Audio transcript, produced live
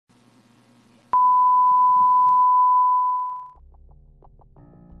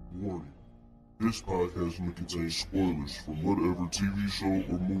Warning. This podcast may contain spoilers from whatever TV show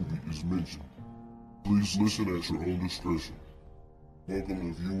or movie is mentioned. Please listen at your own discretion.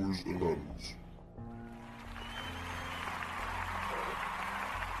 Welcome to Viewers Anonymous.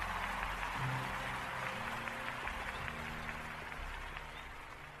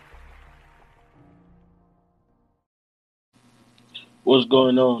 What's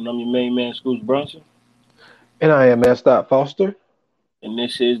going on? I'm your main man, Scoots Brunson, And I am Scott Foster. and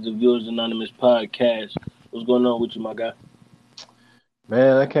this is the Viewers Anonymous podcast. What's going on with you, my guy?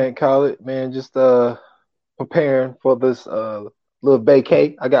 Man, I can't call it, man. Just preparing for this little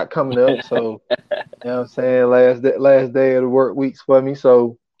vacay I got coming up. So, you know what I'm saying, last day of the work weeks for me.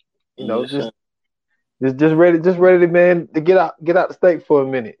 So, you know, Yes, just ready to, man, to get out the state for a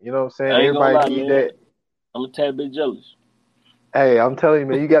minute. You know what I'm saying? I ain't gonna Everybody lie, need man. that. I'm a tad bit jealous. Hey, I'm telling you,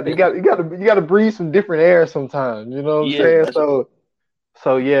 man, you got to breathe some different air sometimes. You know what I'm saying?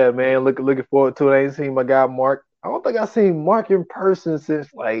 So yeah, man, looking forward to it. I ain't seen my guy Mark. I don't think I've seen Mark in person since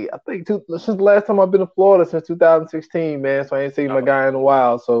since the last time I've been to Florida since 2016, man. So I ain't seen my guy in a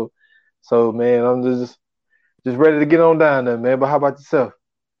while. So man, I'm just ready to get on down there, man. But how about yourself?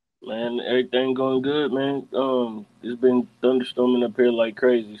 Man, everything going good, man. It's been thunderstorming up here like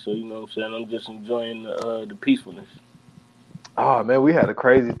crazy, so you know what I'm saying. I'm just enjoying the peacefulness. Oh man, we had a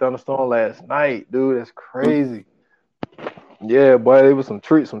crazy thunderstorm last night, dude. That's crazy. Yeah, boy, it was some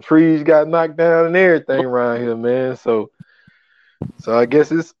trees got knocked down and everything around here, man. So I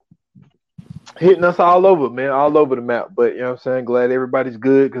guess it's hitting us all over, man, all over the map. But you know what I'm saying? Glad everybody's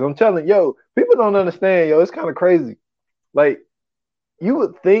good. Because I'm telling you, people don't understand, it's kind of crazy. Like, you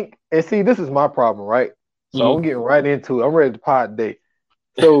would think, and see, this is my problem, right? So I'm getting right into it. I'm ready to pod today.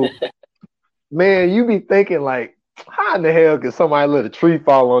 So, man, you be thinking, like, how in the hell could somebody let a tree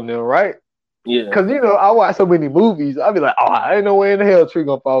fall on them, right? Yeah. Because, I watch so many movies. I be like, I ain't no way in the hell a tree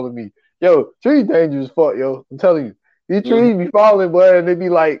gonna fall on me. Yo, tree dangerous fuck, yo. I'm telling you. These trees be falling, boy, and they be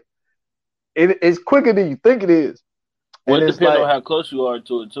like, it's quicker than you think it is. Well, it depends on how close you are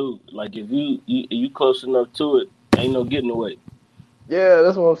to it, too. Like, if you close enough to it, ain't no getting away. Yeah,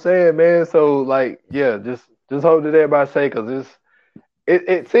 that's what I'm saying, man. So, like, yeah, just hope that everybody say, because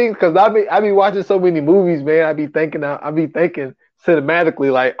it seems, because I be watching so many movies, man. I be thinking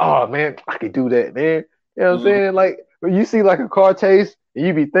cinematically, like, oh man, I could do that, man. You know what I'm saying? Like, when you see like a car chase, and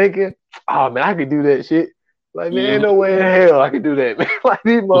you be thinking, oh man, I could do that shit. Like, man, ain't no way in hell I could do that, man. Like,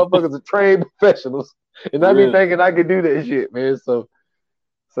 these motherfuckers are trained professionals, and I be thinking I could do that shit, man. So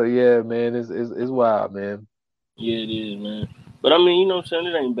yeah, man, it's wild, man. Yeah, it is, man. But I mean, you know what I'm saying?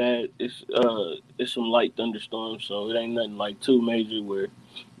 It ain't bad. It's some light thunderstorms, so it ain't nothing like too major where,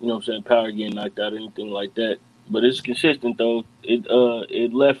 you know what I'm saying, power getting knocked out or anything like that. But it's consistent though.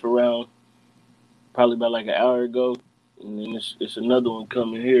 It left around probably about like an hour ago, and then it's another one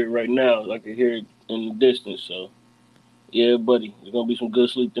coming here right now. I can hear it in the distance. So yeah, buddy, it's gonna be some good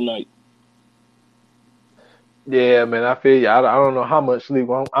sleep tonight. Yeah, man, I feel you. I don't know how much sleep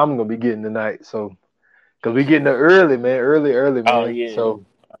I'm gonna be getting tonight. So, cause we getting there early, man, early, man. Oh yeah. So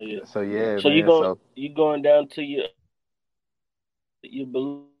yeah, man. You going down to your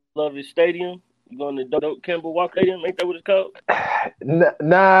beloved stadium? You going to Doak Campbell Walker Stadium? Ain't that what it's called?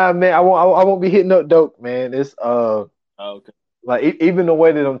 Nah, man, I won't be hitting up Doak, man. It's okay. Like, even the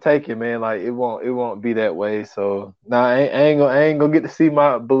way that I'm taking, man, like, it won't be that way. So I ain't gonna get to see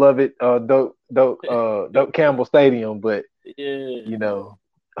my beloved Doak Campbell Stadium, but yeah,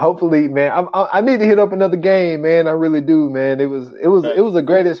 hopefully, man, I need to hit up another game, man. I really do, man. It was a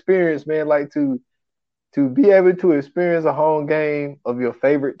great experience, man. Like, to be able to experience a home game of your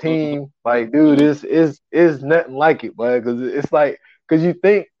favorite team, like, dude, is nothing like it, boy. Because it's like, because you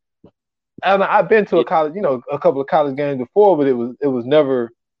think. And I've been to a couple of college games before, but it was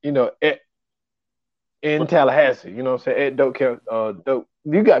never, in Tallahassee. You know what I'm saying? At Doak Campbell.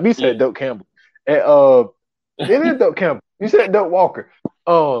 You got me said Doak Campbell. It is Doak Campbell. You said Doak Walker.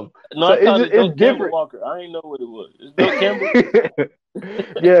 No, so it's different. Walker. I ain't know what it was. It's Doak Campbell.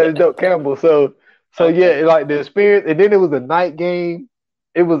 Yeah, it's Doak Campbell. So yeah, like the experience, and then it was a night game.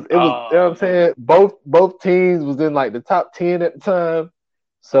 It was you know what I'm saying? Both teams was in like the top 10 at the time.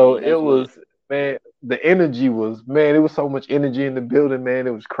 So it was, man, the energy was, man, it was so much energy in the building, man.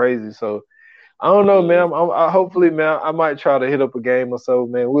 It was crazy. So I don't know, man. I hopefully, man, I might try to hit up a game or so,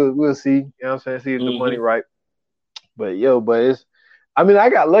 man. We'll see. You know what I'm saying? See if the money right. But I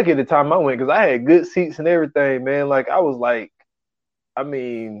got lucky at the time I went because I had good seats and everything, man. Like, I was like,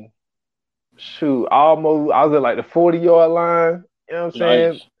 shoot, almost, I was at like the 40-yard line. You know what I'm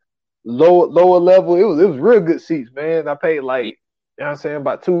saying? Lower level. It was real good seats, man. I paid like, you know what I'm saying,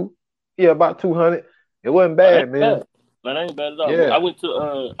 about 200. It wasn't bad, man. Man, that ain't bad at all. Yeah. I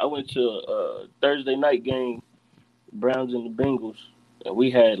went to a Thursday night game, Browns and the Bengals, and we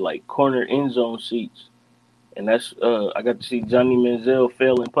had like corner end zone seats, and that's I got to see Johnny Manziel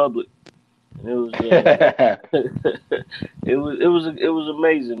fail in public, and it was it was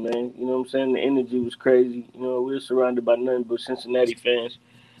amazing, man. You know what I'm saying? The energy was crazy. You know, we were surrounded by nothing but Cincinnati fans.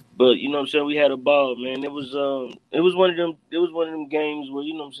 But you know what I'm saying, we had a ball, man. It was one of them games where,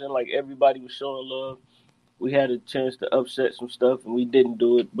 you know what I'm saying, like everybody was showing love. We had a chance to upset some stuff and we didn't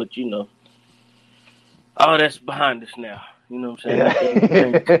do it, but you know, all that's behind us now. You know what I'm saying?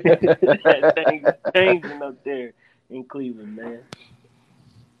 Yeah. That thing is changing up there in Cleveland, man.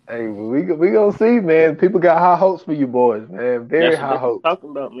 Hey, we gonna see, man. People got high hopes for you boys, man. Very That's what high they're hopes. talking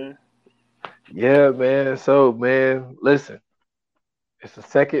about, man. Yeah, man. So, man, listen, it's the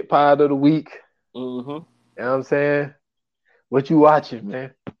second pod of the week. Mm-hmm. You know what I'm saying? What you watching,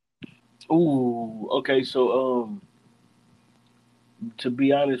 man? Ooh, okay, so to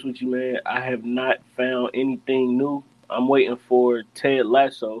be honest with you, man, I have not found anything new. I'm waiting for Ted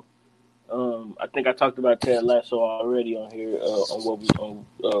Lasso. I think I talked about Ted Lasso already on here on what we on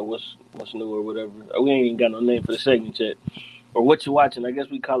what's new or whatever. We ain't even got no name for the segment yet. Or what you watching? I guess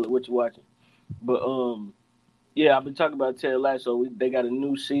we call it what you watching. But yeah, I've been talking about Ted Lasso. They got a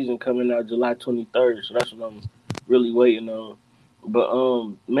new season coming out July 23rd, so that's what I'm really waiting on.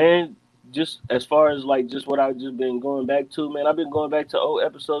 But man, just as far as like just what I've just been going back to, man, I've been going back to old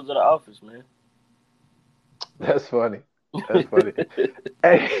episodes of The Office, man. That's funny. That's funny.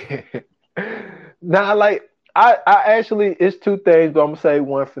 Hey, now, like, I actually, it's two things, but I'm gonna say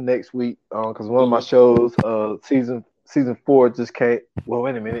one for next week. Because one of my Mhm. shows, season 4 just came. Well,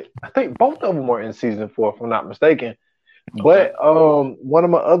 wait a minute. I think both of them were in season 4, if I'm not mistaken. Okay. But one of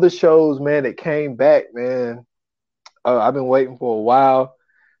my other shows, man, that came back, man. I've been waiting for a while.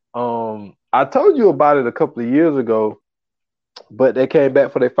 I told you about it a couple of years ago, but they came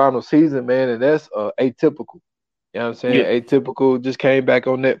back for their final season, man, and that's Atypical. You know what I'm Yeah. saying? Atypical just came back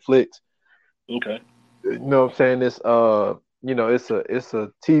on Netflix. Okay. You know what I'm saying? It's a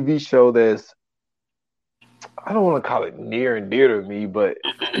TV show that's, I don't want to call it near and dear to me, but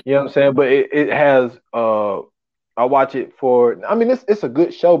you know what I'm saying? But it has I watch it for, I mean, it's a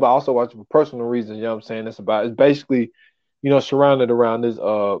good show, but I also watch it for personal reasons, you know what I'm saying? It's basically, surrounded around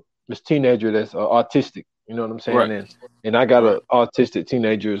this teenager that's autistic, you know what I'm saying? Right. And I got Right. an autistic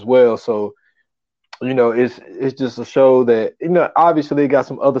teenager as well, so it's just a show that, obviously got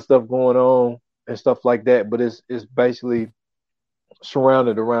some other stuff going on and stuff like that, but it's basically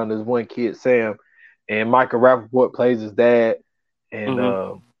surrounded around this one kid, Sam, and Michael Rappaport plays his dad, and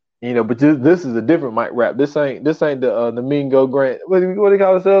Mhm. but this is a different Mike Rapp. This ain't the Mingo Grand. What do you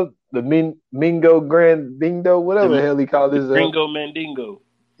call himself? The Mingo Grand Bingo, whatever the The hell he called the himself. Gringo Mandingo.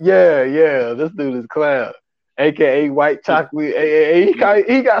 Yeah, yeah. This dude is clown, aka White Chocolate.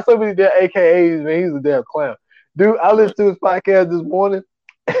 He got so many damn AKAs, man. He's a damn clown. Dude, I Right. listened to his podcast this morning.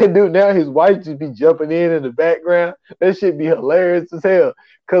 And dude, now his wife just be jumping in the background. That shit be hilarious as hell.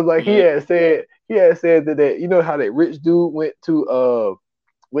 Cause like he Man. had said that you know how that rich dude went to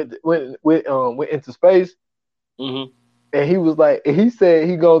went into space, Mhm. and he was like, and he said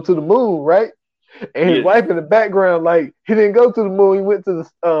he go to the moon, right? And his Yeah. wife in the background, like, he didn't go to the moon, he went to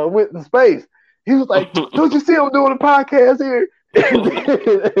the went to space. He was like, "Don't you see I'm doing a podcast here?"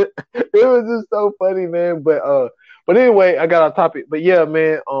 It was just so funny, man. But anyway, I got our topic. But yeah,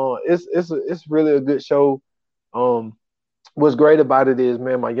 man, it's really a good show. What's great about it is,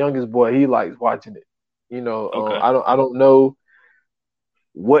 man, my youngest boy, he likes watching it. Okay. I don't know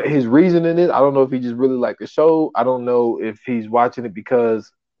what his reasoning is. I don't know if he just really liked the show. I don't know if he's watching it because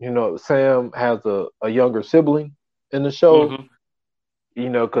Sam has a younger sibling in the show. Mhm.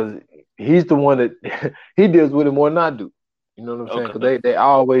 Because he's the one that he deals with it more than I do. You know what I'm saying? Because Okay. they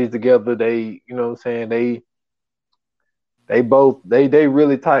always together. You know what I'm saying? They both they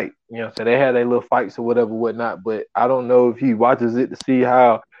really tight. So they had their little fights or whatever, whatnot. But I don't know if he watches it to see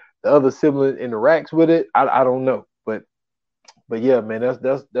how the other sibling interacts with it. I don't know. But yeah, man,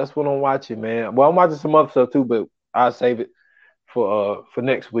 that's what I'm watching, man. Well, I'm watching some other stuff too, but I'll save it for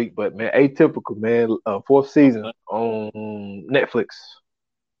next week. But man, Atypical, man, fourth season Okay. on Netflix.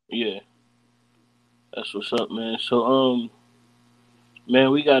 Yeah. That's what's up, man. So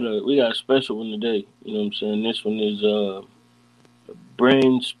man, we got a special one today. You know what I'm saying? This one is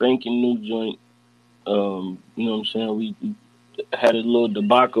brand spanking new joint. You know what I'm saying? We had a little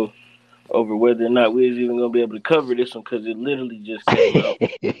debacle over whether or not we was even gonna be able to cover this one because it literally just came out.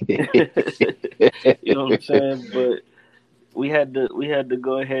 You know what I'm saying? But we had to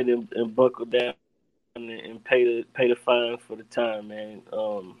go ahead and buckle down and pay the fine for the time, man. You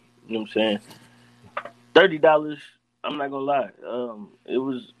know what I'm saying? $30 I'm not gonna lie. It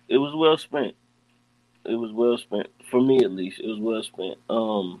was well spent. It was well spent for me at least. It was well spent.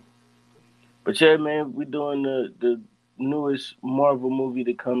 But yeah, man, we doing the newest Marvel movie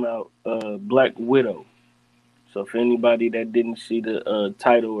to come out, Black Widow. So for anybody that didn't see the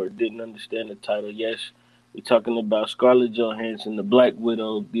title or didn't understand the title, yes, we're talking about Scarlett Johansson, the Black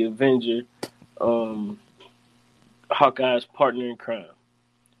Widow, the Avenger, um, Hawkeye's partner in crime.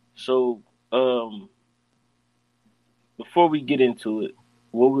 So before we get into it,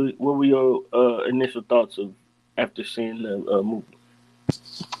 what were your initial thoughts of after seeing the movie?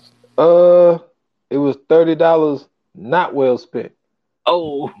 Uh, it was $30 not well spent.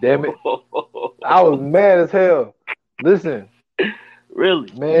 Oh, Damn it. I was mad as hell. Listen,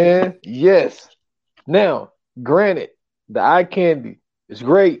 really? man, yes. Now, granted, the eye candy is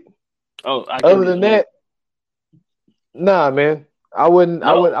great. Oh, I can Other be than sweet. that, nah, man. I wouldn't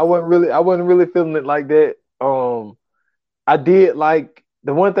I wouldn't No. I wasn't really I wasn't really feeling it like that. I did like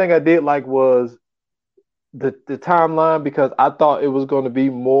the one thing I did like was the timeline because I thought it was going to be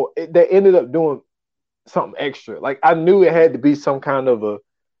more. They ended up doing something extra. Like I knew it had to be some kind of a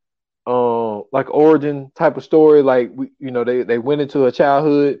like origin type of story. Like they went into a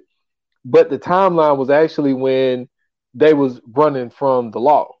childhood, but the timeline was actually when they was running from the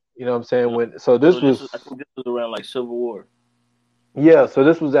law. You know what I'm saying? Yeah. When so So this this was was, I think this was around like Civil War. yeah, so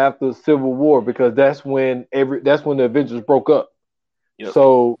this was after the Civil War because that's when the Avengers broke up. Yep.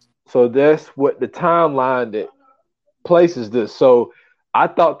 So that's what the timeline that places this. So I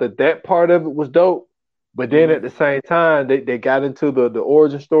thought that part of it was dope, but then Hmm. at the same time they got into the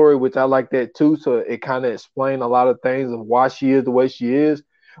origin story, which I like that too. So it kind of explained a lot of things of why she is the way she is.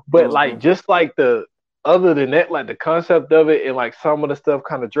 But Hmm. like just like the other than that, like the concept of it and like some of the stuff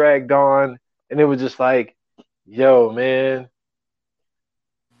kind of dragged on, and it was just like, yo, man.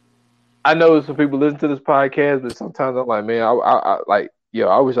 I know some people listen to this podcast, but sometimes I'm like, man, I like, yo,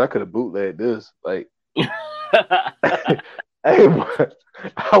 I wish I could have bootlegged this. Like, hey, boy,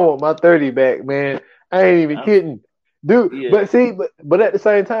 I want my 30 back, man. I ain't even I'm, kidding, dude. yeah. But see, but at the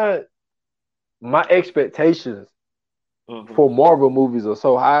same time, my expectations Hmm. for Marvel movies are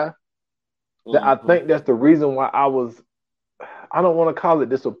so high that I Hmm. think that's the reason why I was. I don't want to call it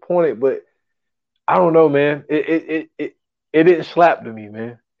disappointed, but I don't know, man. It didn't slap to me,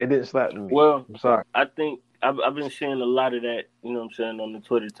 man. It didn't slap to me. Well, I'm sorry. I think I've been seeing a lot of that. You know what I'm saying, on the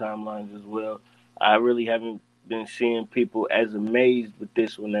Twitter timelines as well. I really haven't been seeing people as amazed with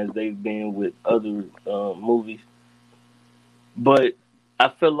this one as they've been with other movies. But I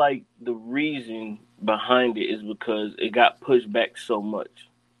feel like the reason behind it is because it got pushed back so much.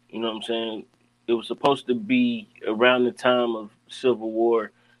 You know what I'm saying? It was supposed to be around the time of Civil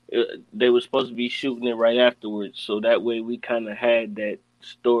War. They were supposed to be shooting it right afterwards, so that way we kind of had that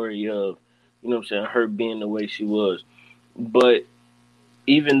story of, you know what I'm saying, her being the way she was. But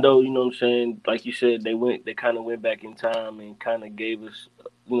even though, you know what I'm saying, like you said, they kind of went back in time and kind of gave us,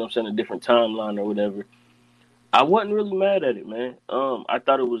 you know what I'm saying, a different timeline or whatever. I wasn't really mad at it, man. I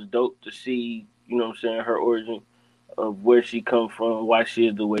thought it was dope to see, you know what I'm saying, her origin of where she come from, why she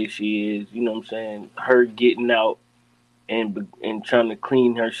is the way she is. You know what I'm saying, her getting out and trying to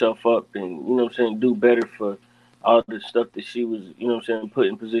clean herself up and, you know what I'm saying, do better for all the stuff that she was, you know what I'm saying, put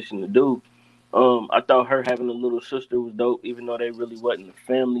in position to do. I thought her having a little sister was dope, even though they really wasn't a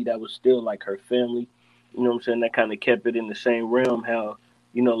family. That was still like her family. You know what I'm saying? That kind of kept it in the same realm. How,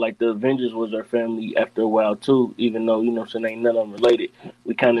 you know, like the Avengers was her family after a while too, even though, you know what I'm saying, ain't none of them related.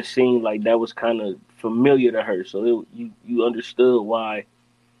 We kind of seen like that was kind of familiar to her, so you understood why,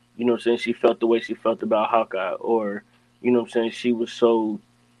 you know what I'm saying, she felt the way she felt about Hawkeye, or, you know what I'm saying, she was so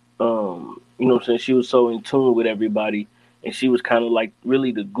you know what I'm saying, she was so in tune with everybody, and she was kind of like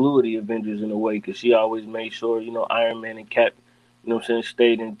really the glue of the Avengers in a way, because she always made sure, you know, Iron Man and Cap, you know what I'm saying,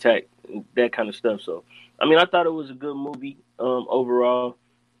 stayed intact, and that kind of stuff. So, I mean, I thought it was a good movie overall.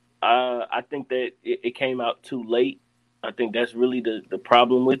 I think that it came out too late. I think that's really the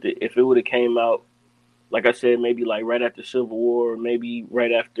problem with it. If it would have came out, like I said, maybe like right after Civil War, or maybe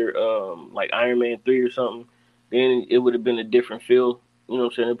right after like Iron Man 3 or something, then it would have been a different feel. You know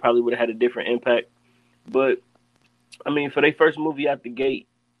what I'm saying? It probably would have had a different impact. But I mean, for their first movie out the gate,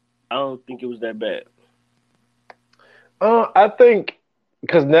 I don't think it was that bad. I think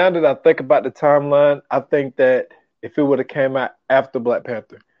because now that I think about the timeline, I think that if it would have came out after Black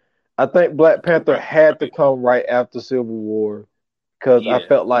Panther, I think Black Panther Right, had to right. come right after Civil War because I Yeah.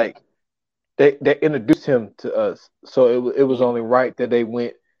 felt like they introduced him to us, so it was Mm. only right that they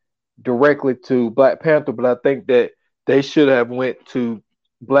went directly to Black Panther. But I think that they should have went to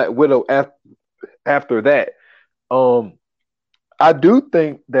Black Widow after that. Um, I do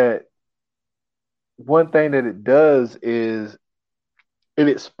think that one thing that it does is it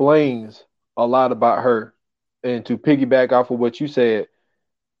explains a lot about her. And to piggyback off of what you said,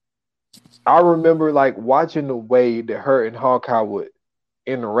 I remember like watching the way that her and Hawkeye would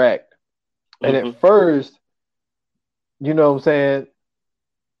interact. And Mm-hmm. at first, you know what I'm saying,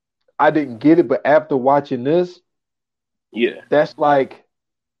 I didn't get it, but after watching this, Yeah. that's like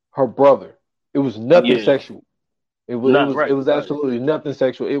her brother. It was nothing Yeah. sexual. Not right. It was Right. absolutely nothing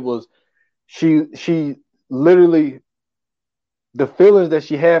sexual. It was she literally the feelings that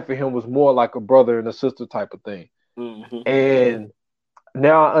she had for him was more like a brother and a sister type of thing. Mm-hmm. And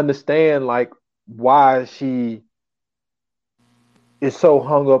now I understand like why she is so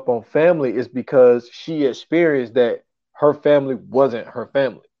hung up on family is because she experienced that her family wasn't her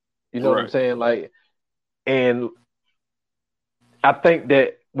family. You know what I'm Right. saying? Like, and I think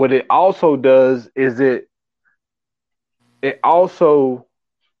that what it also does is it also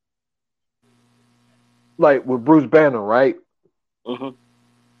like with Bruce Banner, right? Mm-hmm.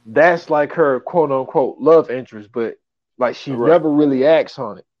 That's like her quote unquote love interest, but like she Right. never really acts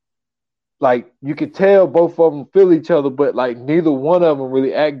on it. Like you could tell both of them feel each other, but like neither one of them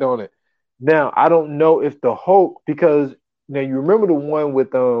really act on it. Now I don't know if the Hulk because now you remember the one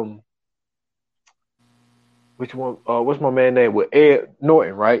with which one what's my man name with Ed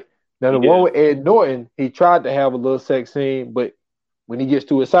Norton, right? Now the one Yeah. with Ed Norton, he tried to have a little sex scene, but when he gets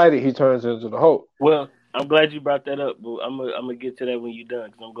too excited, he turns into the Hulk. Well, I'm glad you brought that up, but I'm gonna get to that when you're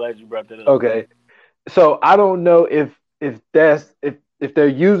done because I'm glad you brought that up. Okay, so I don't know if they're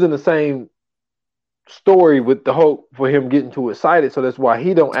using the same story with the hope for him getting too excited, so that's why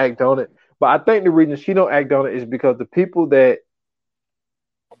he don't act on it. But I think the reason she don't act on it is because the people that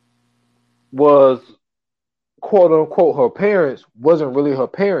was quote unquote her parents wasn't really her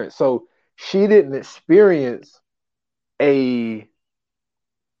parents, so she didn't experience a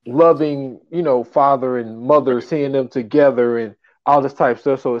loving, father and mother Right. seeing them together and all this type of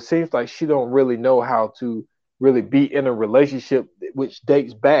stuff. So it seems like she don't really know how to really be in a relationship, which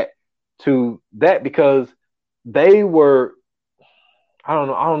dates back to that because they were, I don't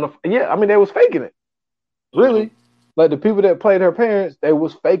know. Yeah, I mean they was faking it, Mm-hmm. really. Like the people that played her parents, they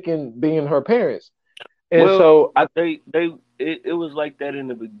was faking being her parents, and Well, so I, it was like that in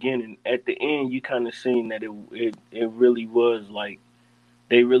the beginning. At the end, you kind of seen that it really was like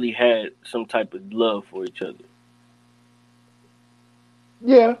they really had some type of love for each other.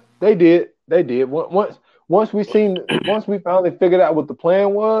 yeah, they did. Once we finally figured out what the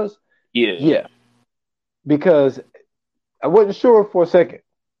plan was, Yeah. yeah, because I wasn't sure for a second.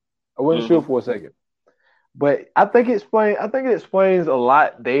 I wasn't Mm-hmm. sure for a second, but I think it explains. I think it explains a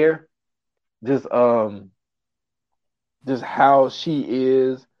lot there. Just just how she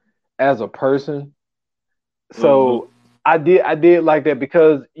is as a person. Mm-hmm. So I did like that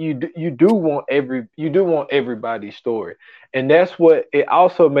because you do want everybody's story, and that's what it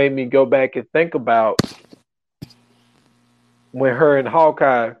also made me go back and think about when her and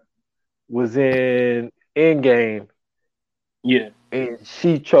Hawkeye was in Endgame, Yeah. and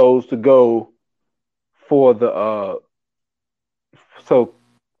she chose to go for the so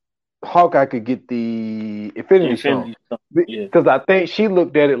Hawkeye could get the Infinity Stone. Infinity Stone. Yeah. Because I think she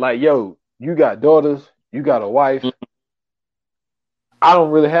looked at it like, yo, you got daughters, you got a wife. Mhm. I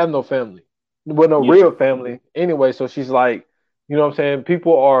don't really have no family. Well, no Yeah. real family anyway. So she's like, you know what I'm saying?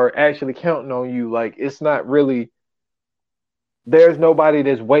 People are actually counting on you. Like, it's not really, there's nobody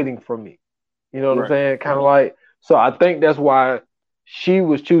that's waiting for me. You know what I'm Right. saying? Kind of like, so I think that's why she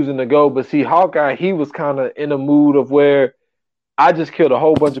was choosing to go. But see, Hawkeye, he was kind of in a mood of where I just killed a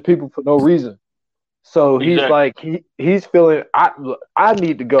whole bunch of people for no reason. So he's Exactly. like he's feeling I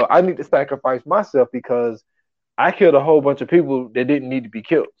need to go. I need to sacrifice myself because I killed a whole bunch of people that didn't need to be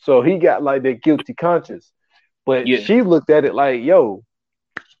killed. So he got like that guilty conscience. But Yeah. she looked at it like, yo,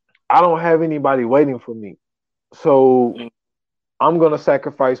 I don't have anybody waiting for me. So Mm. I'm gonna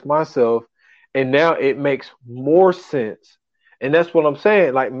sacrifice myself. And now it makes more sense. And that's what I'm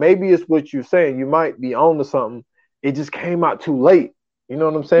saying. Like maybe it's what you're saying. You might be on to something. It just came out too late. You know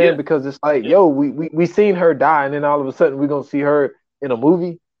what I'm saying? Yeah. Because it's like, Yeah. yo, we seen her die, and then all of a sudden we're gonna see her in a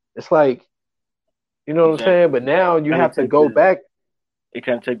movie. It's like, you know what I'm Exactly. saying? But now you Kind of have to take go the back. it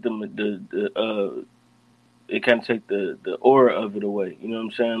kind of take the it kind of take the aura of it away. You know what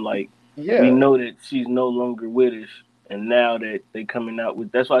I'm saying? Like we Yeah. know that she's no longer with us, and now that they coming out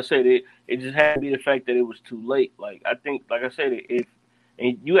with that's why I said it just had to be the fact that it was too late. Like I think, like I said, if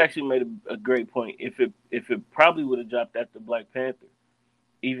and you actually made a great point. If it probably would have dropped after Black Panther,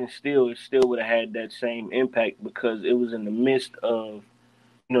 even still, it still would have had that same impact because it was in the midst of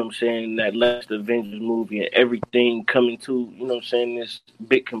you know what I'm saying that last Avengers movie and everything coming to you know what I'm saying this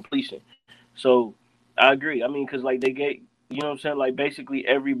big completion. So I agree. I mean, because like they get, you know what I'm saying? Like basically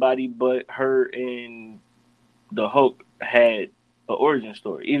everybody but her and the Hulk had an origin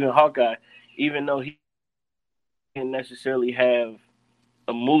story. Even Hawkeye, even though he didn't necessarily have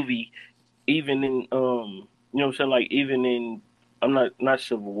a movie, even in you know what I'm saying? Like even in I'm not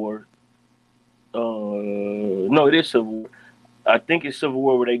Civil War. No, it is Civil War. I think it's Civil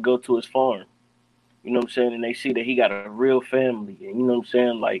War where they go to his farm. You know what I'm saying? And they see that he got a real family, and you know what I'm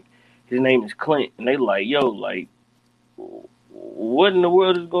saying? Like his name is Clint, and they like, yo, like what in the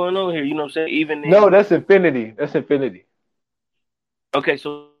world is going on here? You know what I'm saying? Even No, in that's Infinity. That's Infinity. okay,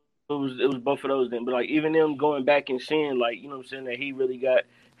 so it was both of those then, but like even them going back and seeing like you know what I'm saying that he really got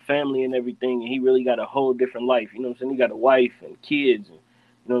family and everything, and he really got a whole different life. You know what I'm saying? He got a wife and kids, and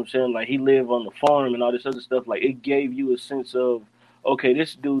you know what I'm saying? Like he lived on the farm and all this other stuff. Like it gave you a sense of okay,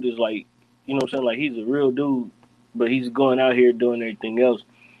 this dude is like you know what I'm saying? Like he's a real dude, but he's going out here doing everything else.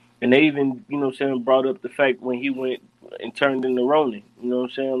 And they even, you know what I'm saying, brought up the fact when he went and turned into Ronin. You know what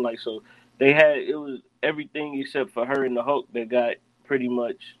I'm saying? Like, so they had, it was everything except for her and the Hulk that got pretty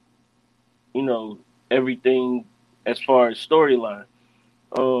much, you know, everything as far as storyline.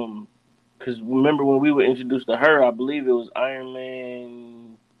 Because remember when we were introduced to her, I believe it was Iron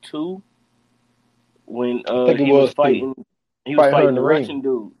Man 2 when I think it he was was too. fighting, he was Fight her in fighting the the ring. Russian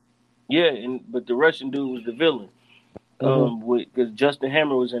dude. Yeah, but the Russian dude was the villain. Mm-hmm. Because Justin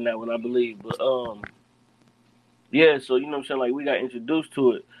Hammer was in that one, I believe. But yeah, so you know what I'm saying? Like we got introduced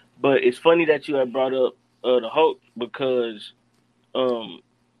to it. But it's funny that you had brought up the Hulk because um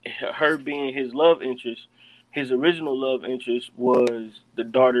her being his love interest, his original love interest was the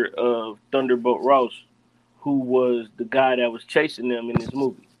daughter of Thunderbolt Ross, who was the guy that was chasing them in this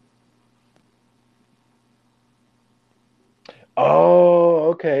movie. Oh,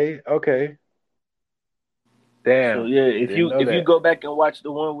 okay, okay. So Damn, yeah, didn't know if you that. go back and watch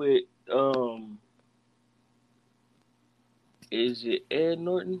the one with is it Ed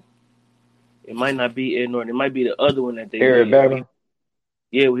Norton? It might not be Ed Norton. It might be the other one that they Eric did where he Banner.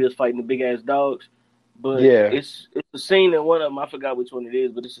 yeah, where he was fighting the big ass dogs. But Yeah. it's a scene in one of them. I forgot which one it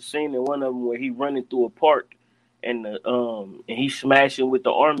is, but it's a scene in one of them where he running through a park and he's smashing with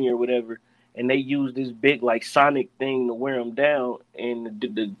the army or whatever, and they use this big like sonic thing to wear him down. And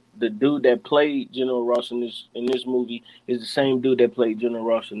the dude that played General Ross in this movie is the same dude that played General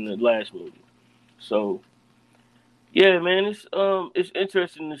Ross in the last movie. So yeah, man, it's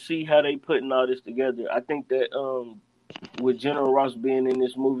interesting to see how they putting all this together. I think that with General Ross being in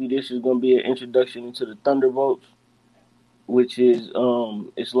this movie, this is going to be an introduction into the Thunderbolts, which is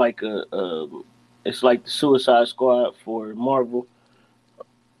it's like the Suicide Squad for Marvel,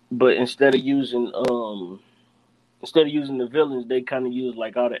 but instead of using the villains, they kind of use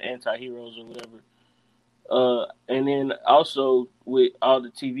like all the anti-heroes or whatever. And then also with all the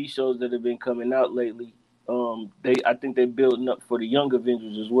TV shows that have been coming out lately, they I think they're building up for the Young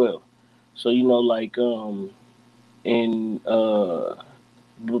Avengers as well. So you know, like in I'm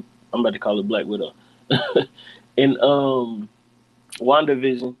about to call it Black Widow. in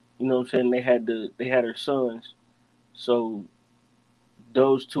WandaVision, you know what I'm saying, they had her sons. So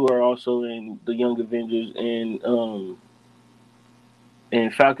those two are also in the Young Avengers and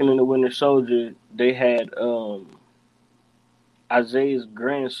Falcon and the Winter Soldier, they had Isaiah's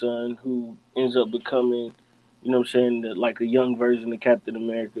grandson who ends up becoming, you know what I'm saying, like a young version of Captain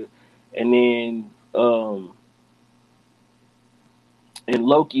America. And then in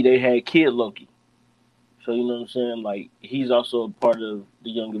Loki they had Kid Loki. So you know what I'm saying? Like he's also a part of the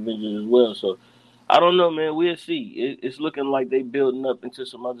Young Avengers as well. So I don't know, man. We'll see. It's looking like they building up into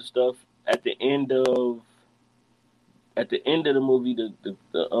some other stuff at the end of the movie.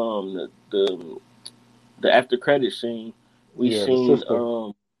 The after credit scene, we Yeah, the seen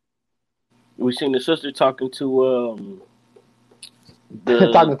sister. we seen the sister talking to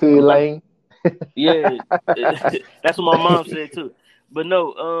the Talking to about Elaine. yeah. That's what my mom said too. But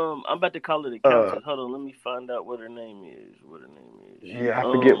no, I'm about to call her the uh, Countess. Hold on, let me find out what her name is. What her name is. yeah, I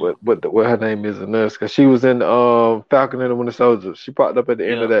forget what her name is in this because she was in Falcon and the Winter Soldier. She popped up at the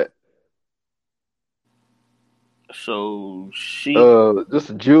end of Yeah. that. So she This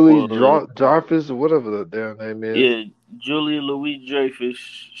Julie was Jarvis or whatever the damn name is. yeah, Julia Louis Dreyfus.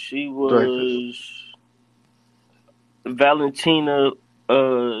 She Dreyfus. was Valentina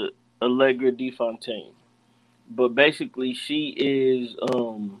Allegra DeFontaine. But basically she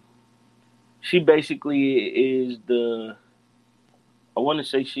basically is the I want to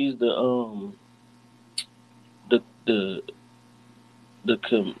say she's the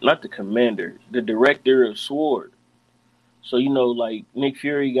not the commander, the director of SWORD. So you know, like Nick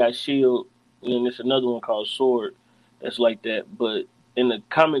Fury got Shield, and then there's another one called Sword that's like that. But in the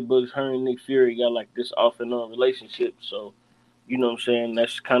comic books, her and Nick Fury got like this off and on relationship. So you know what I'm saying.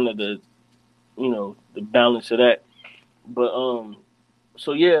 That's kind of the balance of that. But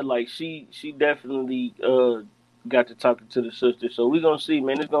so yeah, like she definitely got to talking to the sister. So we're gonna see,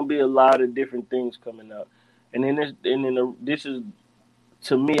 man. There's gonna be a lot of different things coming out, and then this is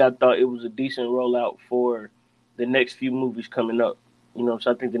to me, I thought it was a decent rollout for the next few movies coming up.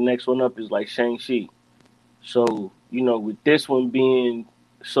 So I think the next one up is like Shang-Chi. So with this one being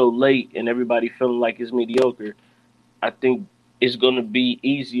so late and everybody feeling like it's mediocre, I think it's gonna be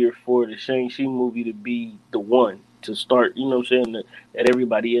easier for the Shang-Chi movie to be the one to start. You know what I'm saying? That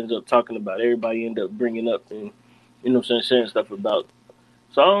everybody ends up talking about, everybody end up bringing up, and saying stuff about.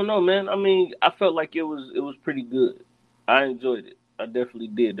 So I don't know, man. I mean, I felt like it was pretty good. I enjoyed it. I definitely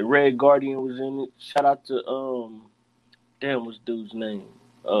did. The Red Guardian was in it. Shout out to damn, what's dude's name?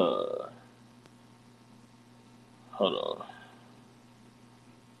 Hold on.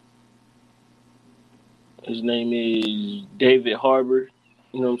 His name is David Harbour.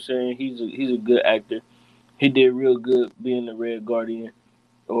 You know what I'm saying? He's a good actor. He did real good being the Red Guardian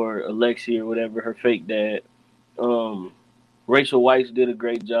or Alexi or whatever, her fake dad. Um, Rachel Weisz did a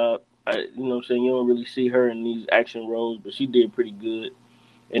great job. You know what I'm saying? You don't really see her in these action roles, but she did pretty good.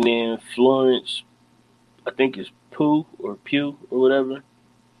 And then Florence, I think it's Pugh or whatever.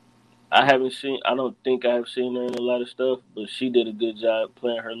 I don't think I have seen her in a lot of stuff, but she did a good job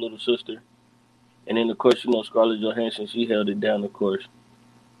playing her little sister. And then, of course, Scarlett Johansson, she held it down, of course.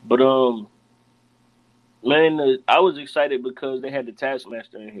 But, man, I was excited because they had the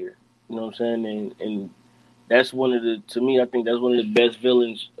Taskmaster in here. You know what I'm saying? And that's to me, I think that's one of the best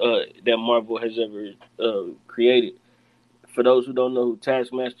villains that Marvel has ever created. For those who don't know who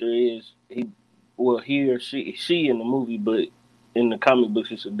Taskmaster is, he or she in the movie, but in the comic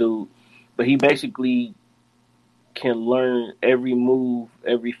books, it's a dude. But he basically can learn every move,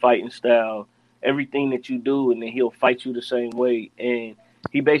 every fighting style, everything that you do, and then he'll fight you the same way. And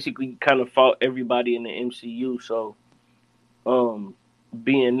he basically kind of fought everybody in the MCU. So,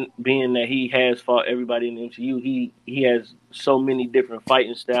 being that he has fought everybody in the MCU, he has so many different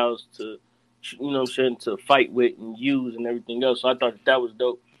fighting styles to, to fight with and use and everything else. So I thought that was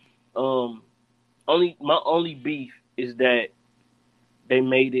dope. My only beef is that they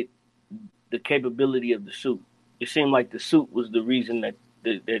made it the capability of the suit. It seemed like the suit was the reason that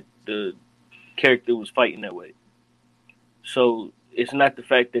the character was fighting that way. So it's not the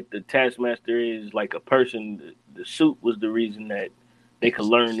fact that the Taskmaster is like a person. The suit was the reason that they could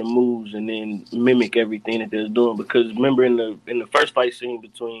learn the moves and then mimic everything that they're doing. Because remember in the first fight scene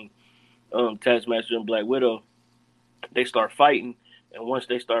between Taskmaster and Black Widow, they start fighting, and once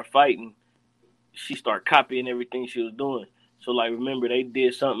they start fighting, she started copying everything she was doing. So, like, remember, they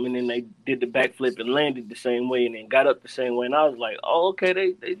did something, and then they did the backflip and landed the same way and then got up the same way. And I was like, oh, okay,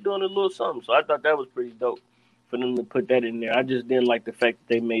 they doing a little something. So I thought that was pretty dope for them to put that in there. I just didn't like the fact that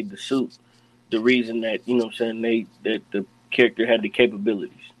they made the suit the reason that, that the character had the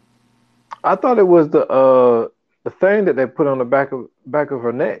capabilities. I thought it was the thing that they put on the back of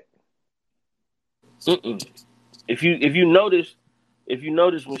her neck. Mm-mm. If you notice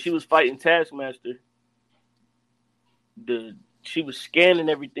when she was fighting Taskmaster, she was scanning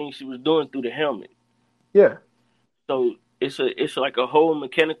everything she was doing through the helmet. Yeah. So it's like a whole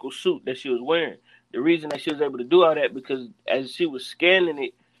mechanical suit that she was wearing. The reason that she was able to do all that because as she was scanning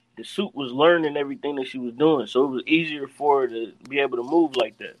it, the suit was learning everything that she was doing. So it was easier for her to be able to move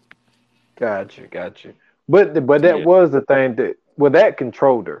like that. Gotcha. But that was the thing that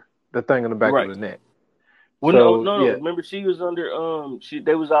controlled her, the thing on the back of the neck. Well, so, no. Yeah. Remember, she was under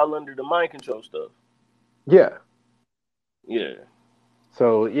they was all under the mind control stuff. Yeah. Yeah.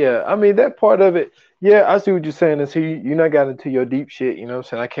 So yeah, I mean that part of it. Yeah, I see what you're saying. Is you not got into your deep shit. You know what I'm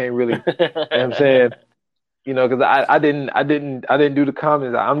saying? I can't really. You know what I'm saying? Because I didn't do the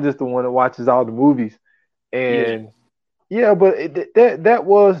comments. I'm just the one that watches all the movies, and but that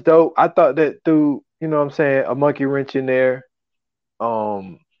was dope. I thought that through what I'm saying, a monkey wrench in there,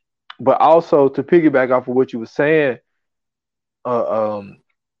 but also to piggyback off of what you were saying, a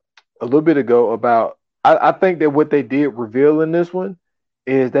little bit ago about. I think that what they did reveal in this one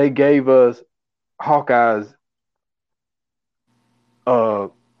is they gave us Hawkeye's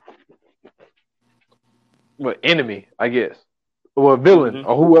enemy, I guess, or a villain,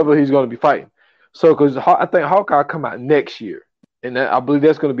 or whoever he's going to be fighting. So, because I think Hawkeye come out next year, and I believe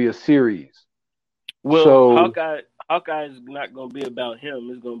that's going to be a series. Well, so, Hawkeye is not going to be about him.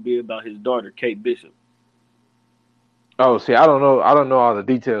 It's going to be about his daughter, Kate Bishop. Oh, see, I don't know all the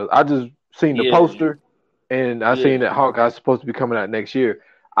details. I just seen the poster, and I seen that Hawkeye's supposed to be coming out next year.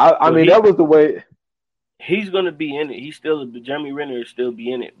 I mean, that was the way. he's gonna be in it. He's still Jeremy Renner is still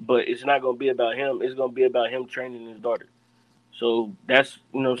be in it, but it's not gonna be about him. It's gonna be about him training his daughter. So that's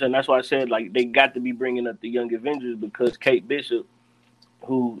what I'm saying. That's why I said like they got to be bringing up the Young Avengers because Kate Bishop,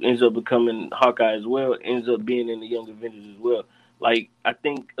 who ends up becoming Hawkeye as well, ends up being in the Young Avengers as well. Like I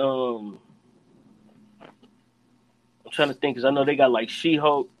think I'm trying to think because I know they got like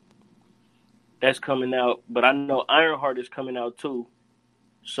She-Hulk that's coming out, but I know Ironheart is coming out too.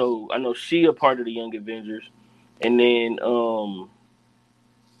 So I know she a part of the Young Avengers, and then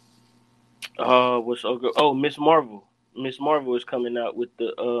what's Miss Marvel. Miss Marvel is coming out with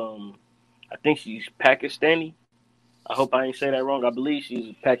the I think she's Pakistani. I hope I ain't say that wrong. I believe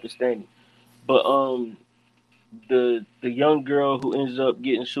she's Pakistani, but the young girl who ends up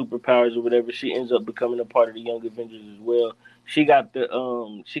getting superpowers or whatever, she ends up becoming a part of the Young Avengers as well. She got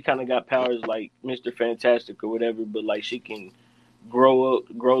the she kind of got powers like Mr. Fantastic or whatever, but like she can grow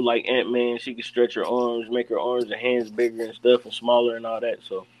like Ant-Man. She can stretch her arms, make her arms and hands bigger and stuff and smaller and all that.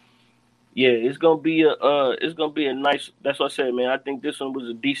 So yeah, it's gonna be a nice. That's what I said, man. I think this one was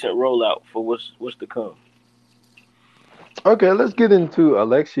a decent rollout for what's to come. Okay, let's get into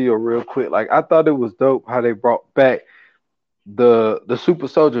Alexia real quick. Like I thought it was dope how they brought back the super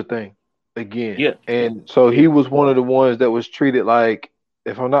soldier thing again. Yeah, And so yeah. he was one of the ones that was treated like,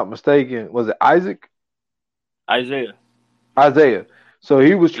 if I'm not mistaken, was it Isaac? Isaiah. Isaiah. So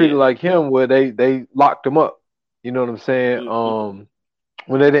he was treated Yeah. like him where they locked him up. You know what I'm saying? Mm-hmm.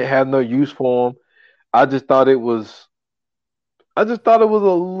 When they didn't have no use for him. I just thought it was I just thought it was a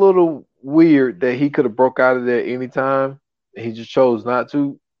little weird that he could have broke out of there anytime. He just chose not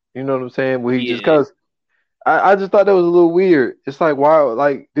to. You know what I'm saying? Where he just Yeah. cause I just thought that was a little weird. It's like why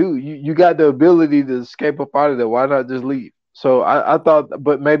like dude, you got the ability to escape up out of there. Why not just leave? So I thought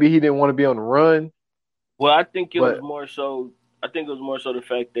but maybe he didn't want to be on the run. Well, I think it was But more so. I think it was more so the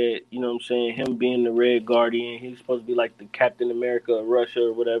fact that what I'm saying, him being the Red Guardian, he's supposed to be like the Captain America of Russia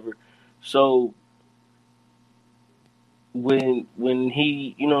or whatever. So when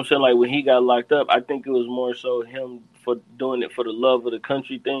he, what I'm saying, like when he got locked up, I think it was more so him for doing it for the love of the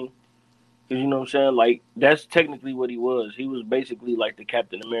country thing. Because what I'm saying, like that's technically what he was. He was basically like the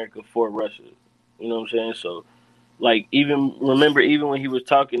Captain America for Russia. You know what I'm saying? So like even when he was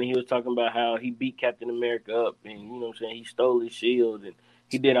talking about how he beat Captain America up and what I'm saying, he stole his shield and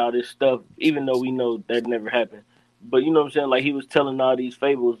he did all this stuff, even though we know that never happened. But what I'm saying, like he was telling all these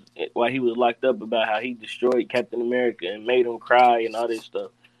fables while he was locked up about how he destroyed Captain America and made him cry and all this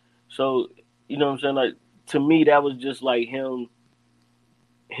stuff. So, what I'm saying, like to me that was just like him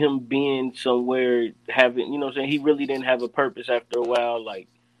being somewhere having what I'm saying, he really didn't have a purpose after a while, like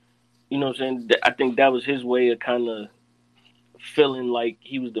what I'm saying? I think that was his way of kind of feeling like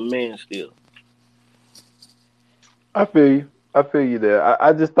he was the man still. I feel you. I feel you there.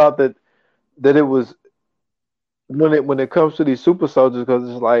 I just thought that it was when it comes to these super soldiers because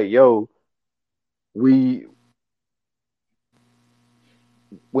it's like yo we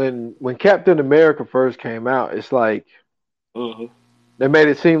when Captain America first came out, it's like Mm-hmm. they made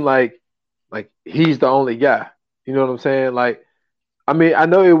it seem like he's the only guy. You know what I'm saying? Like, I mean, I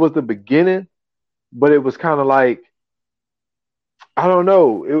know it was the beginning, but it was kind of like I don't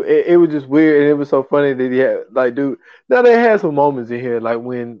know. It was just weird, and it was so funny that he had like, dude. Now they had some moments in here, like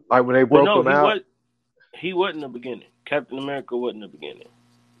when they Well, broke no, him out. he wasn't the beginning. Captain America wasn't the beginning.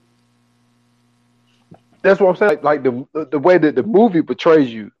 That's what I'm saying. Like the way that the movie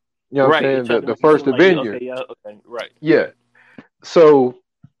portrays you. You know what I'm Right. It saying? tried to The make it first seem like Avenger. okay, yeah, okay, right. Yeah. So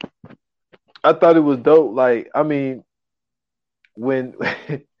I thought it was dope. Like, I mean, when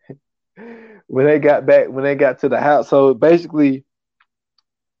when they got to the house. So basically,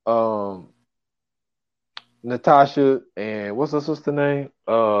 um, Natasha and what's her sister name?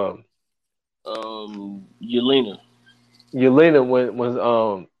 Yelena. Yelena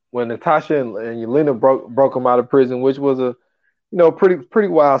when Natasha and Yelena broke him out of prison, which was a pretty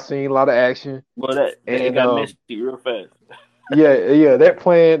wild scene, a lot of action, Well, that it and got messy real fast. yeah, that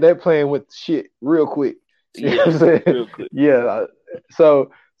plan went shit real quick. You know Yeah, what I'm saying? real quick. Yeah,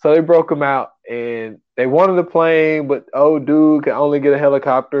 so they broke him out, and they wanted a plane, but old dude can only get a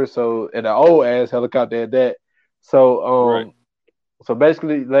helicopter, so and an old ass helicopter at that. So Right. so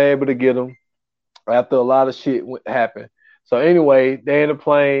basically they able to get him after a lot of shit happened. So anyway, they in the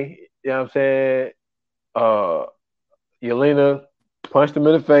plane. You know what I'm saying? Uh, Yelena punched him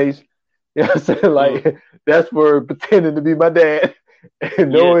in the face. You know what I'm saying? Mm. Like that's for pretending to be my dad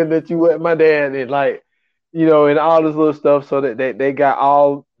and Yeah. knowing that you weren't my dad and like, and all this little stuff so that they got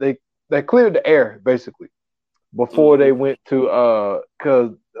all they cleared the air basically before they Mm-hmm. went to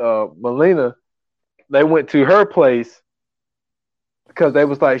cause Melina, they went to her place because they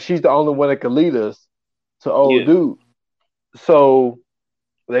was like she's the only one that could lead us. to old Yeah. dude. So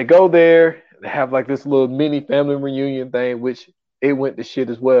they go there, they have like this little mini family reunion thing, which it went to shit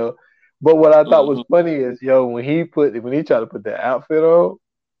as well. But what I thought was Mm-hmm. funny is, yo, when he tried to put that outfit on,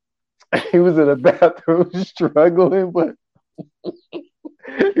 he was in the bathroom struggling, but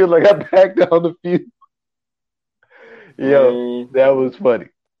he was like, I backed down a few. Yo, Man, that was funny.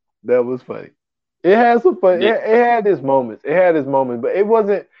 That was funny. It had some fun. they, It had its moments. It had its moments, but it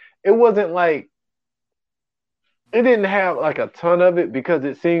wasn't. It wasn't like it didn't have like a ton of it because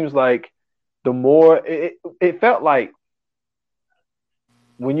it seems like the more it felt like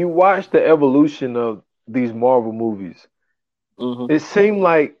when you watch the evolution of these Marvel movies, mm-hmm. it seemed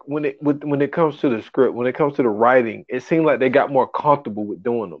like when it comes to the script, when it comes to the writing, it seemed like they got more comfortable with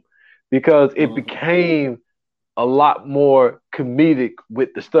doing them because it Mm-hmm. became a lot more comedic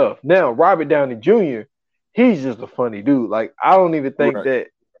with the stuff. Now, Robert Downey Jr., he's just a funny dude. Like I don't even think Right. that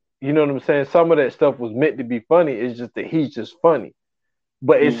you know what I'm saying. Some of that stuff was meant to be funny. It's just that he's just funny.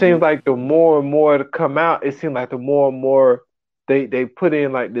 But it Mm-hmm. seems like the more and more to come out, it seems like the more and more they put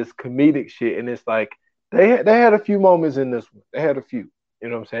in like this comedic shit, and it's like they had a few moments in this one. They had a few, you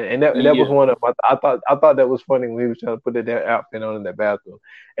know what I'm saying, and that was Yeah. one of them. I thought that was funny when he was trying to put that outfit on in that bathroom,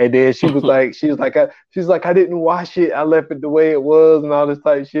 and then she's like I didn't wash it, I left it the way it was, and all this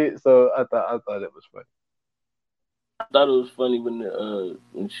type of shit. So I thought it was funny. I thought it was funny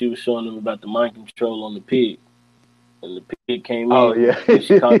when she was showing them about the mind control on the pig, and the pig came Oh in yeah, and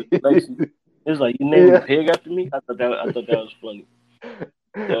she called it Lacey. It was like, you named the yeah. pig after me. I thought that was funny.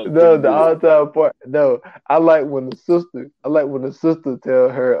 That was No, pretty the good. all time part. No, I like when the sister tell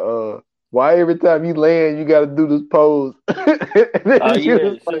her, why every time you land you got to do this pose. And Oh then yeah,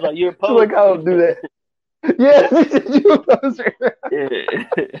 she was like, you're a she was like, I poser. don't do that. Yeah, she said you a poser. Yeah,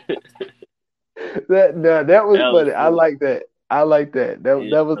 That no, that was that was funny. I funny. like that. I like that. Yeah,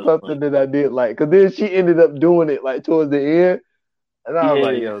 That was that was something funny. that I did like. Cause then she ended up doing it like towards the end, and I was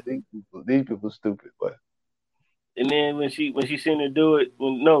like, Yeah, yo, these people stupid, but and then when she seen her do it,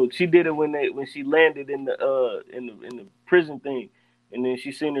 she did it when she landed in the prison thing, and then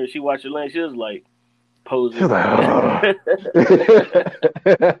she watched her land. She was like she was poser. like, oh. That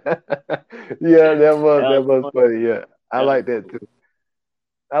Yeah, that was was funny. funny. Yeah, I That was like that funny. too.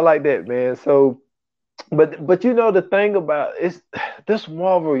 I like that, man. So, but you know the thing about it's this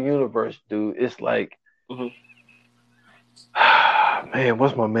Marvel universe, dude. It's like, Hmm. man,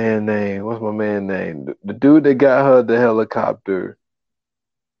 what's my man name? What's my man name? The dude that got her the helicopter.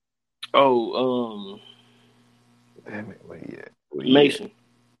 Oh, Damn it, where he at? Where he at? Mason.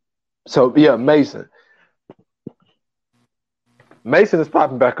 So yeah, Mason. Mason is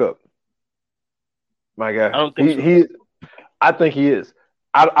popping back up. My I guy. don't think so. I think he is.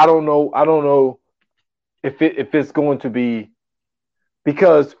 I don't know. I don't know if it's going to be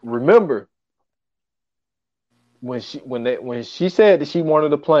because remember when she said that she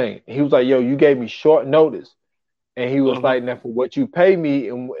wanted a plane, he was like, "Yo, you gave me short notice," and he was Hmm. like, "Now for what you pay me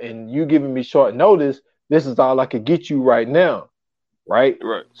and you giving me short notice, this is all I could get you right now, right?"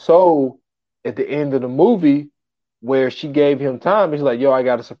 Right. So at the end of the movie, where she gave him time, he's like, "Yo, I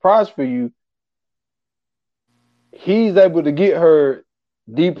got a surprise for you." He's able to get her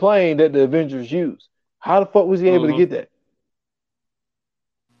the plane that the Avengers use. How the fuck was he able to Hmm. get that?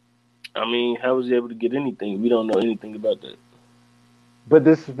 I mean, how was he able to get anything? We don't know anything about that. But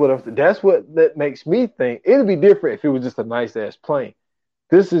this is what that's what that makes me think it'd be different if it was just a nice ass plane.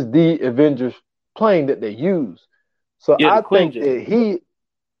 This is the Avengers plane that they use. So Yeah, the Quinjet.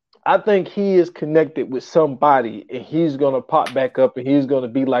 I think he is connected with somebody and he's gonna pop back up and he's gonna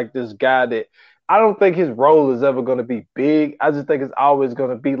be like this guy that I don't think his role is ever gonna be big. I just think it's always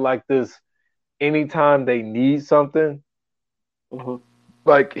gonna be like this anytime they need something, Hmm.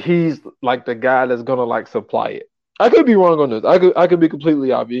 like he's like the guy that's gonna like supply it. I could be wrong on this. I could be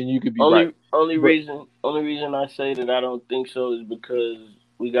completely obvious and you could be right. But Only reason I say that I don't think so is because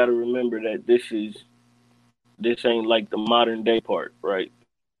we got to remember that this ain't like the modern day part, right?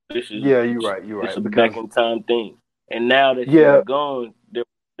 This is yeah, you're right. You're it's right. a Because back in time thing. And now that she's yeah, gone,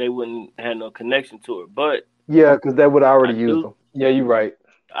 they wouldn't have no connection to her. But yeah, because they would I already use do them. Yeah, you're right.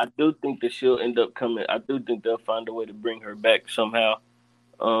 I do think that she'll end up coming. I do think they'll find a way to bring her back somehow.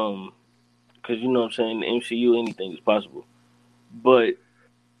 Because you know what I'm saying, in the MCU anything is possible. But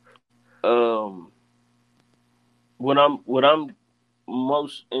um, what I'm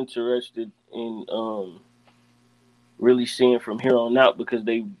most interested in really seeing from here on out, because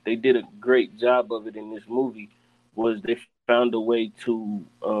they did a great job of it in this movie, was they found a way to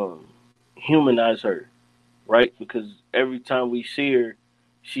humanize her, right? Because every time we see her,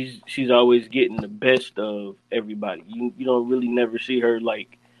 she's always getting the best of everybody. You don't really never see her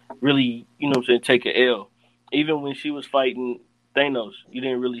like really, you know what I'm saying, take a L. even when she was fighting Thanos, you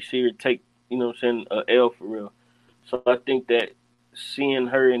didn't really see her take, a L for real. So I think that seeing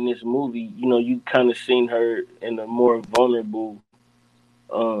her in this movie, you kind of seen her in a more vulnerable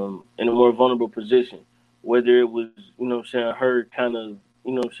position. Whether it was, her kind of,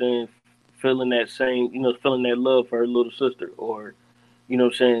 feeling that same, feeling that love for her little sister, or,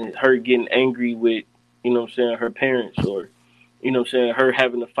 her getting angry with, her parents, or, her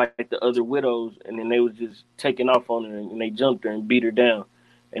having to fight the other widows, and then they was just taking off on her, and they jumped her and beat her down.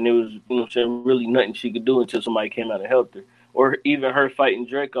 And there was, really nothing she could do until somebody came out and helped her. Or even her fighting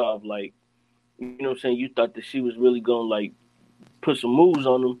Dreykov, like, you thought that she was really going to, like, put some moves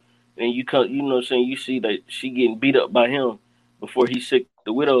on him, and you see that she getting beat up by him before he sicked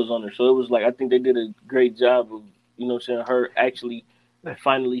the widows on her. So it was like, I think they did a great job of, her actually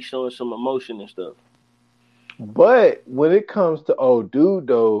finally showing some emotion and stuff. But when it comes to old dude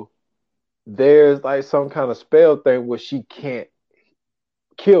though, there's like some kind of spell thing where she can't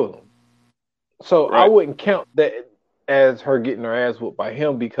kill him. So I Right. wouldn't count that as her getting her ass whooped by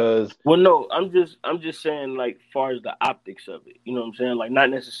him because Well, no, I'm just saying, like, far as the optics of it, you know what I'm saying? Like, not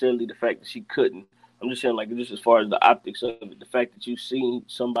necessarily the fact that she couldn't. I'm just saying, like, just as far as the optics of it, the fact that you've seen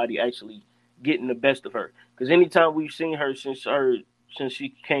somebody actually getting the best of her. Because anytime we've seen her since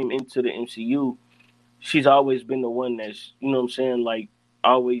she came into the MCU, she's always been the one that's, what I'm saying, like,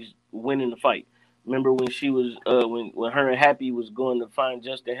 always winning the fight. Remember when she was when her and Happy was going to find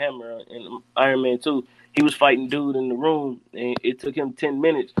Justin Hammer in Iron Man 2, he was fighting dude in the room, and it took him 10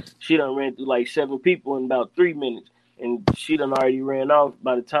 minutes. She done ran through like 7 people in about 3 minutes, and she done already ran off.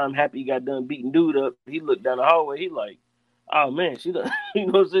 By the time Happy got done beating dude up, he looked down the hallway, he like, oh man, she done, you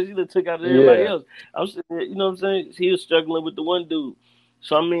know what I'm saying? She done took out everybody yeah, else. I'm sitting there, you know what I'm saying? He was struggling with the one dude.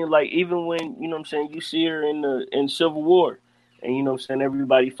 So I mean, like, even when, you know what I'm saying, you see her in Civil War, and, you know what I'm saying,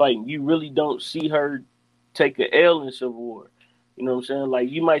 everybody fighting, you really don't see her take a L in Civil War. You know what I'm saying?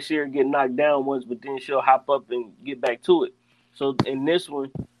 Like, you might see her get knocked down once, but then she'll hop up and get back to it. So in this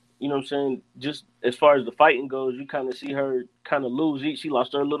one, you know what I'm saying, just as far as the fighting goes, you kind of see her kind of lose. She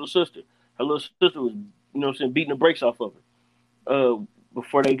lost her little sister. Her little sister was, you know what I'm saying, beating the brakes off of her.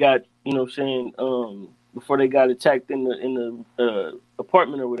 Before they got, you know what I'm saying, before they got attacked in the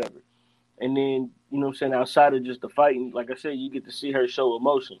apartment or whatever. And then, you know what I'm saying, outside of just the fighting, like I said, you get to see her show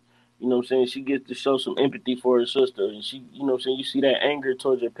emotion. You know what I'm saying? She gets to show some empathy for her sister. And she, you know what I'm saying, you see that anger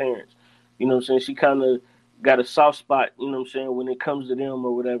towards her parents. You know what I'm saying? She kind of got a soft spot, you know what I'm saying, when it comes to them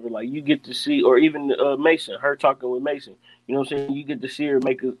or whatever. Like, you get to see, or even Mason, her talking with Mason. You know what I'm saying? You get to see her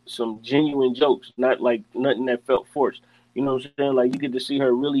make some genuine jokes, not like nothing that felt forced. You know what I'm saying? Like, you get to see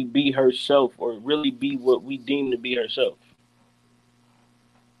her really be herself, or really be what we deem to be herself.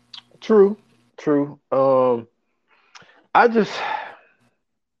 true, true. I just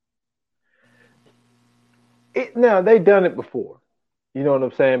now they done it before. You know what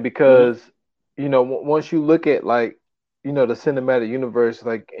I'm saying? Mm-hmm. Because once you look at like the cinematic universe,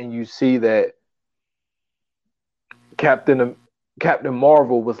 like, and you see that Captain Captain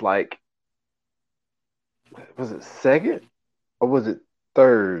Marvel was it second or was it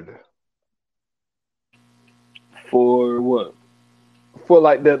third For what? for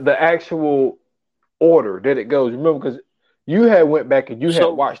like the actual order that it goes? Remember, because you had went back and you had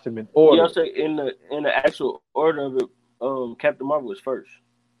So, watched them in yeah, I'll order. say in the actual order of it, Captain Marvel was first.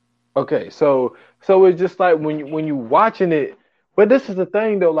 Okay, so it's just like when you watching it, but this is the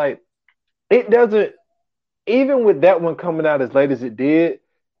thing though, like it doesn't even with that one coming out as late as it did,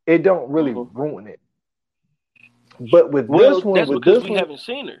 it don't really Mm-hmm. ruin it. But Well, that's with because this we one, haven't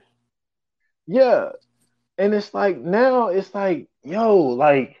seen her. yeah, and it's like now it's like yo,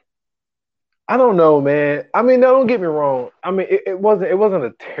 like I don't know, man. I mean, no, don't get me wrong. I mean, it wasn't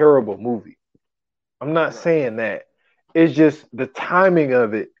a terrible movie. I'm not Right. saying that. It's just the timing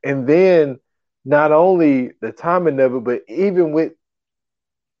of it, and then not only the timing of it, but even with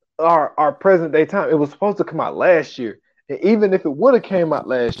our present day time, it was supposed to come out last year, and even if it would have came out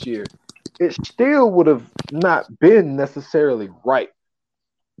last year, it still would have not been necessarily right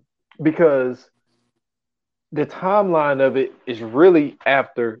because the timeline of it is really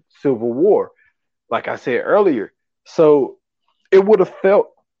after Civil War, like I said earlier. So it would have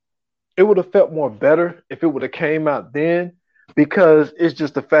felt it would have felt more better if it would have came out then because it's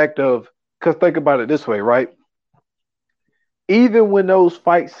just the fact of because think about it this way, right? Even when those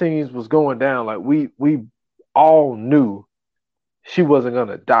fight scenes was going down, like we all knew she wasn't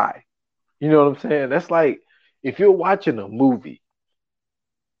gonna die. You know what I'm saying? That's like if you're watching a movie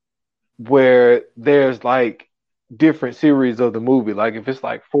where there's like different series of the movie, like if it's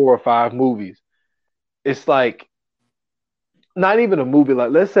like 4 or 5 movies, it's like not even a movie.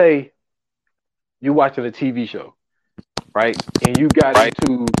 Like let's say you watching a TV show, right? And you got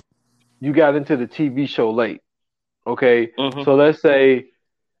into the TV show late. Okay, Mm-hmm. so let's say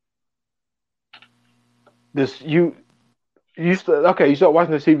this you you start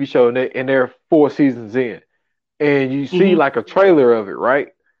watching the TV show and they're 4 seasons in, and you see Mm-hmm. like a trailer of it, right?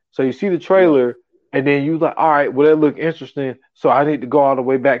 So you see the Right. trailer, and then you like, all right, well that look interesting, so I need to go all the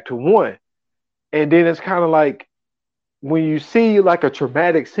way back to one, and then it's kind of like when you see like a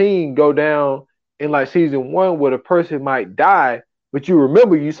traumatic scene go down in like season one where the person might die, but you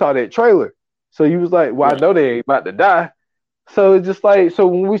remember you saw that trailer, so you was like, well I Right. know they ain't about to die, so it's just like so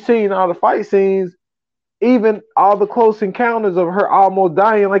when we seen all the fight scenes even all the close encounters of her almost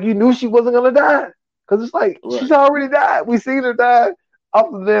dying, like you knew she wasn't gonna die, because it's like she's Right. already died. We seen her die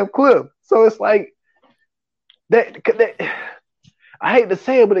off the damn cliff, so it's like that. I hate to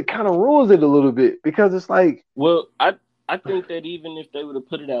say it, but it kind of ruins it a little bit because it's like, Well, I think that even if they would have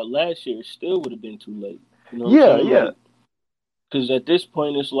put it out last year, it still would have been too late. You know what I'm yeah, saying? yeah, Like, because at this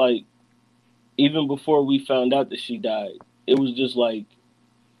point, it's like even before we found out that she died, it was just like,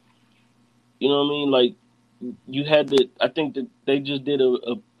 you know what I mean? Like, you had to. I think that they just did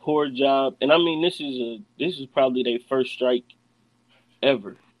a poor job, and I mean, this is probably their first strike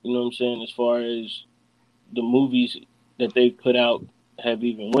ever. You know what I'm saying? As far as the movies that they put out have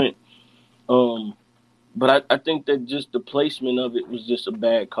even went. Um, but I think that just the placement of it was just a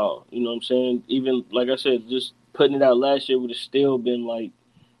bad call. You know what I'm saying? Even like I said, just putting it out last year would have still been like,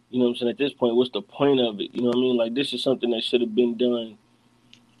 you know what I'm saying? At this point, what's the point of it? You know what I mean? Like this is something that should have been done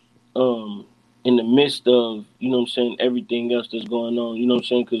um in the midst of, you know what I'm saying, everything else that's going on. You know what I'm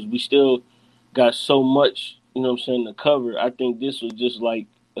saying? Because we still got so much, you know what I'm saying, to cover. I think this was just like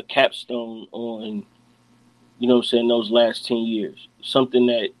a capstone on, you know what I'm saying, those last 10 years. Something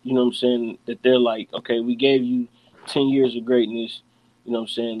that, you know what I'm saying, that they're like, okay, we gave you 10 years of greatness. You know what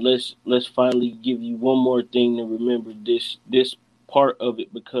I'm saying? Let's finally give you one more thing to remember this part of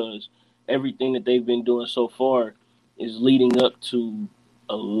it, because everything that they've been doing so far is leading up to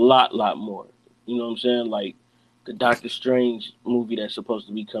a lot more. You know what I'm saying? Like the Doctor Strange movie that's supposed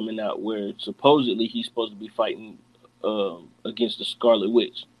to be coming out, where supposedly he's supposed to be fighting against the Scarlet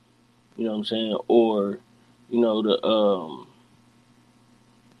Witch. You know what I'm saying? Or you know the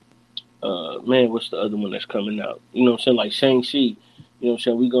man, what's the other one that's coming out? You know what I'm saying? Like Shang-Chi. You know what I'm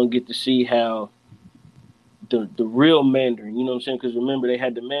saying? We're gonna get to see how the real Mandarin, you know what I'm saying? Because remember they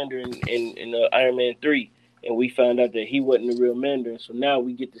had the Mandarin in Iron Man 3, and we found out that he wasn't the real Mandarin. So now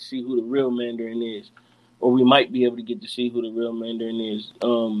we get to see who the real Mandarin is, or we might be able to get to see who the real Mandarin is.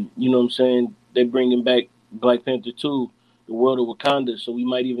 You know what I'm saying? They're bringing back Black Panther 2, the world of Wakanda, so we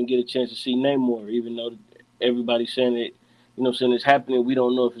might even get a chance to see Namor, even though everybody's saying it. You know what I'm saying? It's happening. We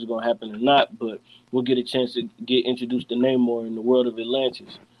don't know if it's going to happen or not, but we'll get a chance to get introduced to Namor in the world of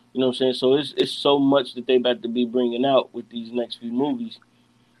Atlantis. You know what I'm saying? So it's so much that they about to be bringing out with these next few movies.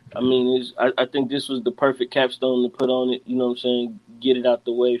 I mean, I think this was the perfect capstone to put on it. You know what I'm saying? Get it out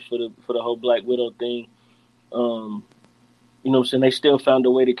the way for the whole Black Widow thing. Um, you know what I'm saying? They still found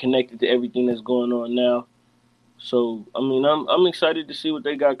a way to connect it to everything that's going on now. So I mean, I'm excited to see what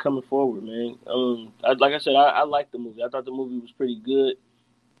they got coming forward, man. Like I said, I liked the movie. I thought the movie was pretty good.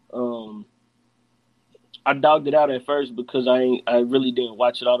 Um, I dogged it out at first because I really didn't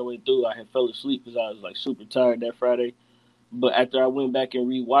watch it all the way through. I had fell asleep because I was like super tired that Friday. But after I went back and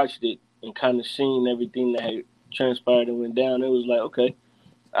rewatched it and kind of seen everything that had transpired and went down, it was like, okay,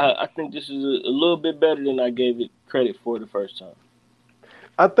 I think this is a little bit better than I gave it credit for the first time.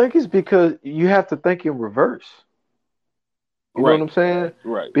 I think it's because you have to think in reverse. You know what Right, I'm saying?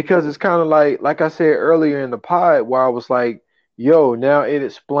 right. Because it's kind of like I said earlier in the pod, where I was like, "Yo, now it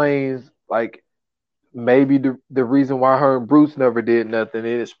explains like maybe the reason why her and Bruce never did nothing.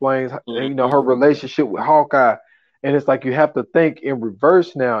 It explains Mm-hmm. her relationship with Hawkeye, and it's like you have to think in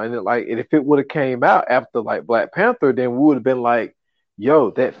reverse now. And if it would have came out after like Black Panther, then we would have been like,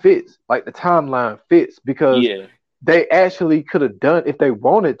 yo, that fits. Like the timeline fits because Yeah, they actually could have done if they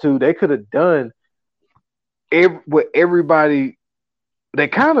wanted to. They could have done what everybody. They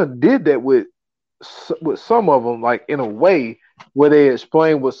kind of did that with some of them, like in a way where they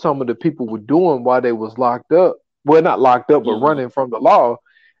explained what some of the people were doing while they was locked up. Well, not locked up, but mm-hmm. running from the law.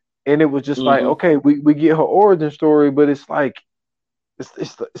 And it was just like, Mm-hmm. okay, we get her origin story, but it's like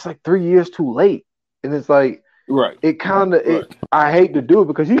it's like 3 years too late, and it's like Right, it kind of right, it. I hate to do it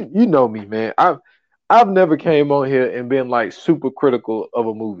because you know me, man. I've never came on here and been like super critical of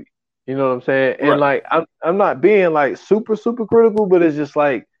a movie. You know what I'm saying? And right. like I'm not being like super critical, but it's just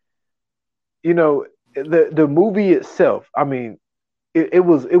like the movie itself. I mean, it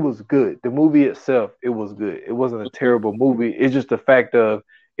was good. The movie itself, it was good. It wasn't a terrible movie. It's just the fact of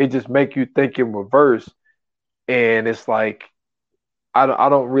it just make you think in reverse, and it's like I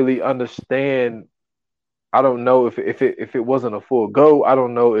don't really understand. I don't know if it wasn't a full go. I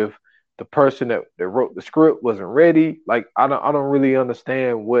don't know if the person that wrote the script wasn't ready. Like I don't really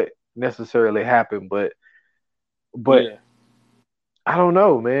understand what necessarily happened, but Yeah. I don't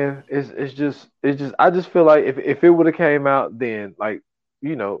know, man. It's just I just feel like if it would have came out then, like,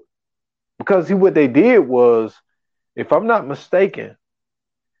 you know, because what they did was, if I'm not mistaken,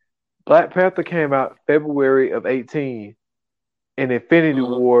 Black Panther came out February of 18, and Infinity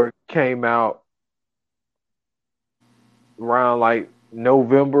Uh-huh. War came out around like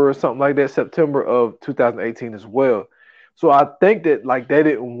November or something like that, September of 2018 as well. So I think that like they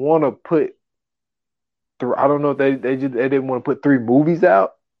didn't want to put through. I don't know if they didn't want to put three movies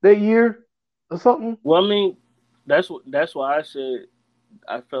out that year or something. Well, I mean, that's why I said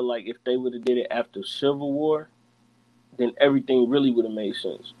I felt like if they would have did it after Civil War, then everything really would have made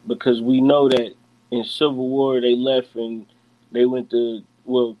sense. Because we know that in Civil War they left and they went to,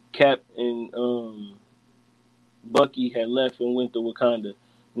 well, Cap and Bucky had left and went to Wakanda. You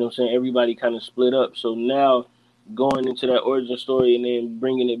know what I'm saying? Everybody kind of split up. So now going into that origin story and then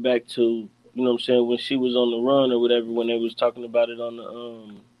bringing it back to, you know what I'm saying, when she was on the run or whatever, when they was talking about it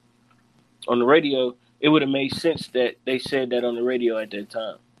on the radio, it would have made sense that they said that on the radio at that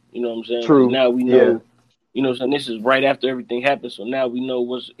time. You know what I'm saying? Because True. now we Yeah. know, you know what I'm saying, this is right after everything happened. So now we know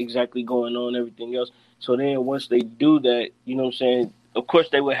what's exactly going on, everything else. So then once they do that, you know what I'm saying, of course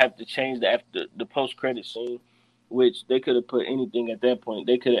they would have to change the after the post credit scene, which they could have put anything at that point.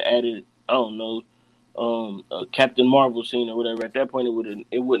 They could have added, I don't know, a Captain Marvel scene or whatever. At that point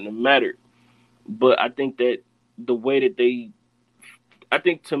it wouldn't have mattered. But I think that the way that I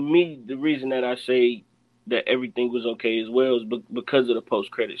think to me, the reason that I say that everything was okay as well is because of the post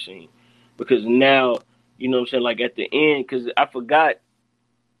credit scene. Because now, you know what I'm saying, like at the end, because I forgot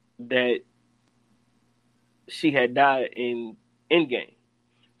that she had died in Endgame.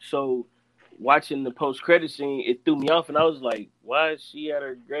 So watching the post credit scene, it threw me off, and I was like, "Why is she at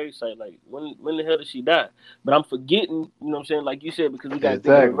her gravesite? Like, when the hell did she die?" But I'm forgetting, you know what I'm saying, like you said, because we got to think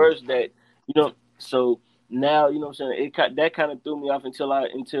in Exactly. reverse that, you know. So now, you know what I'm saying, that kind of threw me off until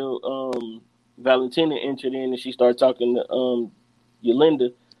Valentina entered in and she started talking to Yolanda.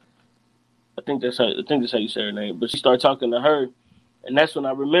 I think that's how you say her name. But she started talking to her, and that's when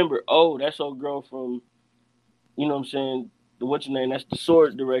I remember, oh, that's old girl from, you know what I'm saying, the what's your name? That's the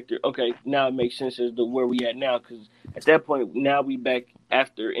sword director. Okay, now it makes sense as to where we at now, because at that point now we back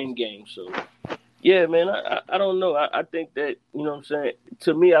after Endgame. So yeah, man, I don't know. I think that, you know what I'm saying.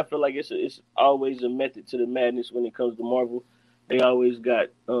 To me, I feel like it's always a method to the madness when it comes to Marvel. They always got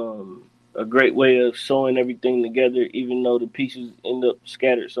a great way of sewing everything together, even though the pieces end up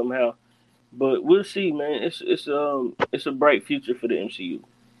scattered somehow. But we'll see, man. It's a bright future for the MCU.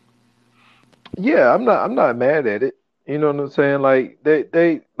 Yeah, I'm not mad at it. You know what I'm saying? Like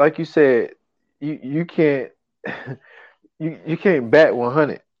they like you said, you can't you can't bat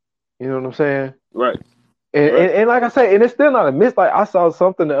 100. You know what I'm saying? Right, And, right. and and like I say, and it's still not a miss. Like I saw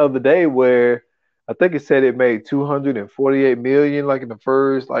something the other day where I think it said it made 248 million like in the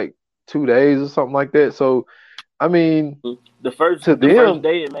first like 2 days or something like that. So I mean, to The first them,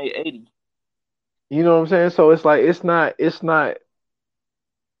 day it made 80. you know what I'm saying? So it's like it's not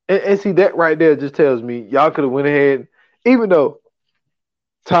and see that right there just tells me y'all could have went ahead, even though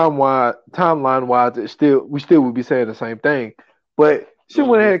timeline wise, we still would be saying the same thing. But she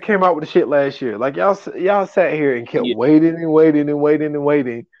went Mm-hmm. ahead and came out with the shit last year. Like y'all sat here and kept Yeah, waiting and waiting and waiting and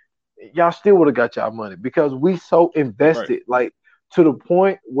waiting. Y'all still would have got y'all money because we so right. invested, like to the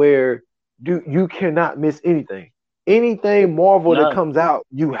point where you cannot miss anything. Anything Marvel that Nah, comes out,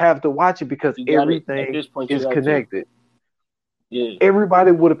 you have to watch it because you got it. At everything this point, you is have to. connected. Yeah.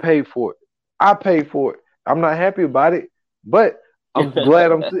 Everybody would have paid for it. I paid for it. I'm not happy about it, but I'm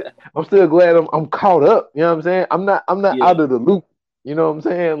glad I'm still glad I'm caught up. You know what I'm saying? I'm not Yeah. out of the loop. You know what I'm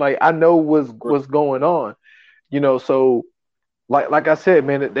saying? Like I know Right. what's going on. So like I said,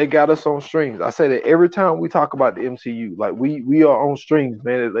 man, they got us on strings. I say that every time we talk about the MCU, like we are on strings,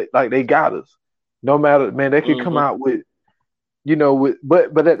 man. Like they got us. No matter, man, they could come Mm-hmm. out with,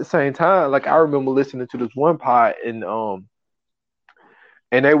 but at the same time, like I remember listening to this one pod and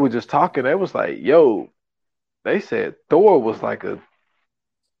they were just talking. They was like, yo, they said Thor was like a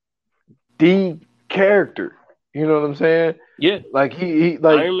D character. You know what I'm saying? Yeah. Like he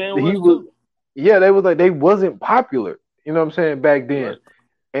like Iron Man he was was. too. Yeah, they was like they wasn't popular. You know what I'm saying back then. Right.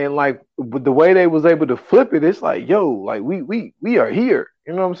 And like with the way they was able to flip it, it's like yo, like we are here.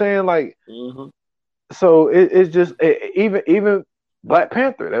 You know what I'm saying? Like Mm-hmm. so it's just even Black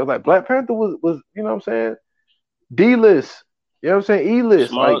Panther. They was like Black Panther was you know what I'm saying D list. You know what I'm saying?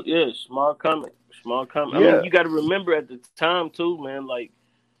 E-list, like, Small comic, small comic. I mean, yeah, you got to remember at the time too, man. Like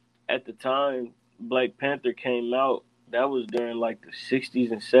at the time Black Panther came out, that was during like the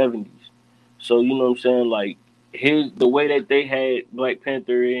 '60s and '70s. So you know what I'm saying? Like the way that they had Black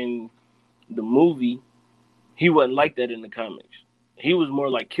Panther in the movie, he wasn't like that in the comics. He was more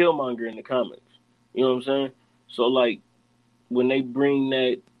like Killmonger in the comics. You know what I'm saying? So like when they bring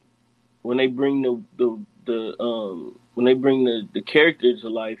that, when they bring when they bring the character to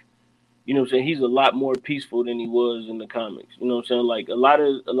life, you know what I'm saying? He's a lot more peaceful than he was in the comics. You know what I'm saying? Like a lot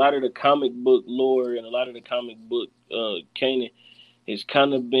of the comic book lore and a lot of the comic book canon has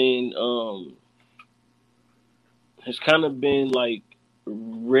kind of been like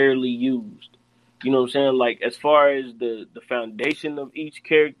rarely used. You know what I'm saying? Like as far as the foundation of each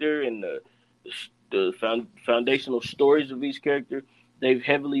character and the foundational stories of each character, they've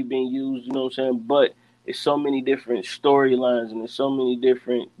heavily been used. You know what I'm saying? But it's so many different storylines and there's so many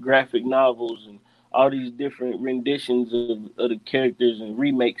different graphic novels and all these different renditions of the characters and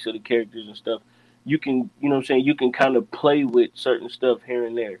remakes of the characters and stuff. You can, you know what I'm saying? You can kind of play with certain stuff here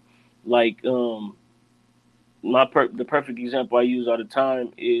and there, like the perfect example I use all the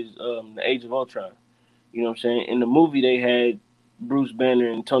time is the Age of Ultron. You know what I'm saying? In the movie, they had Bruce Banner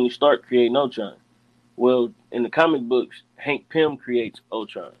and Tony Stark create Ultron. Well, in the comic books, Hank Pym creates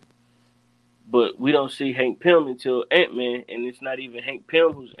Ultron, but we don't see Hank Pym until Ant-Man, and it's not even Hank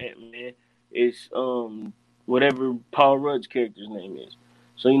Pym who's Ant-Man. It's whatever Paul Rudd's character's name is.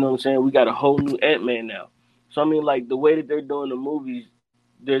 So you know what I'm saying? We got a whole new Ant-Man now. So I mean, like the way that they're doing the movies,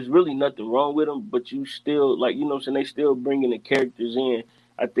 there's really nothing wrong with them, but you still like, you know what I'm saying, they still bringing the characters in.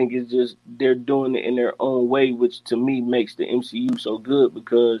 I think it's just they're doing it in their own way, which to me makes the MCU so good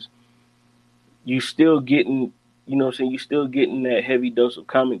because you still getting, you know what I'm saying, you still getting that heavy dose of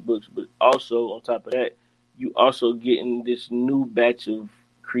comic books, but also on top of that, you also getting this new batch of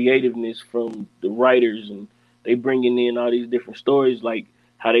creativeness from the writers, and they bringing in all these different stories, like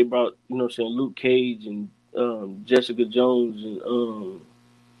how they brought, you know what I'm saying, Luke Cage and Jessica Jones and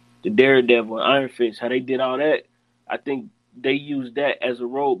the Daredevil and Iron Fist, how they did all that. I think they used that as a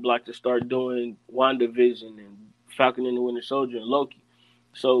roadblock to start doing WandaVision and Falcon and the Winter Soldier and Loki.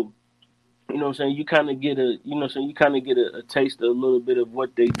 So, you know what I'm saying, you kind of get a, you know what I'm saying, you kind of get a taste of a little bit of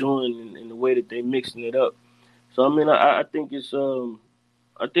what they doing and the way that they mixing it up. So, I mean, I think it's all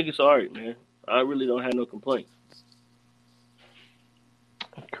right, man. I really don't have no complaints.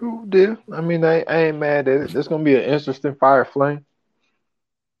 cool deal. I mean, I ain't mad at it. This gonna be an interesting fire flame.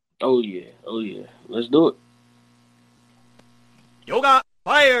 Oh yeah, oh yeah. Let's do it. Yoga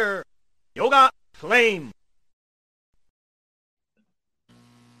fire! Yoga flame!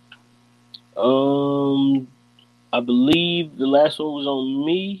 Um, I believe the last one was on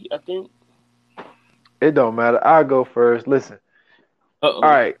me. I think. It don't matter. I'll go first. Listen. All Uh-oh.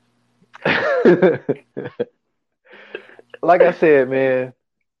 right. Like I said, man,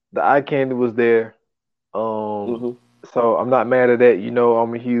 the eye candy was there. Mhm. So I'm not mad at that. You know,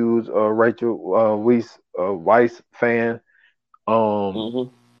 I'm a huge Rachel Weisz fan. Um,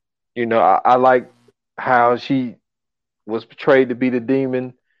 Mhm. you know, I like how she was portrayed to be the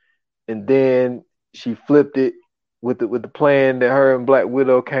demon, and then she flipped it with the plan that her and Black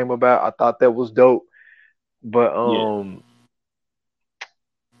Widow came about. I thought that was dope. But Yeah.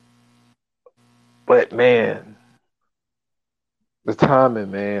 but man, the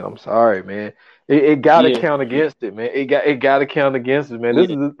timing, man. I'm sorry, man. It got to Yeah. count against it, man. It got to count against it, man. This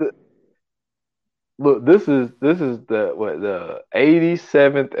Yeah. is look. This is the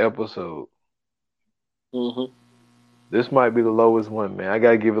 87th episode. Mhm. This might be the lowest one, man. I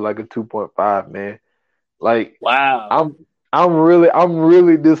gotta give it like a 2.5, man. Like Wow. I'm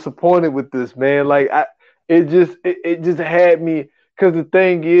really disappointed with this, man. Like it just had me because the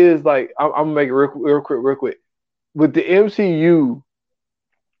thing is, like I'm gonna make it real quick. With the MCU,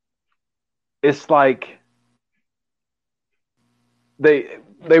 it's like they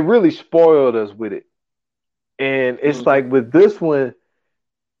they really spoiled us with it, and it's Mhm. like with this one,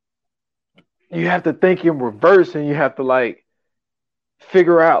 you have to think in reverse, and you have to like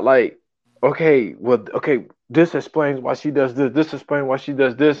figure out like, okay, well, okay, this explains why she does this. This explains why she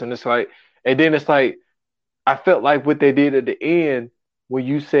does this, and it's like, and then it's like I felt like what they did at the end when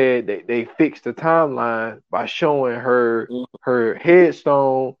you said that they fixed the timeline by showing Mhm. her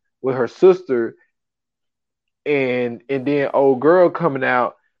headstone with her sister and then old girl coming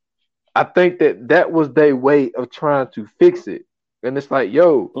out. I think that was their way of trying to fix it. And it's like,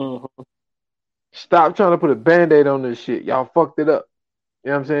 yo, Mhm. stop trying to put a band-aid on this shit. Y'all fucked it up. You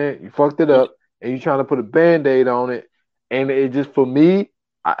know what I'm saying? You fucked it Yeah. up and you trying to put a band-aid on it. And it just for me,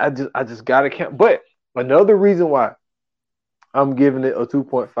 I just gotta count. But another reason why I'm giving it a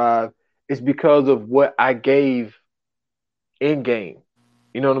 2.5. It's because of what I gave Endgame.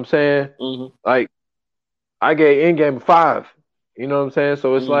 You know what I'm saying? Mhm. Like I gave Endgame a 5. You know what I'm saying?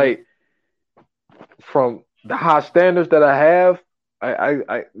 So it's Mhm. like from the high standards that I have, I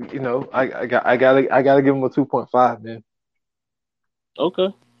gotta give him a 2.5, man. Okay.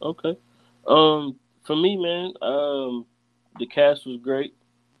 Okay. For me, man, the cast was great.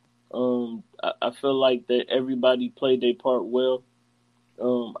 I feel like that everybody played their part well.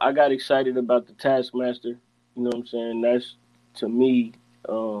 I got excited about the Taskmaster. You know what I'm saying? That's to me.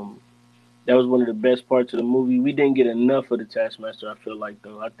 Um, that was one of the best parts of the movie. We didn't get enough of the Taskmaster. I feel like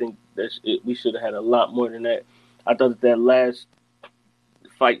though. I think that's it. We should have had a lot more than that. I thought that last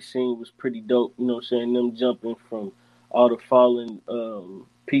fight scene was pretty dope. You know what I'm saying? Them jumping from all the fallen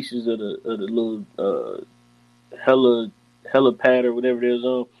pieces of the little hella helipad or whatever it is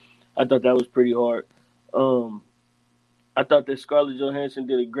on. I thought that was pretty hard. Um, I thought that Scarlett Johansson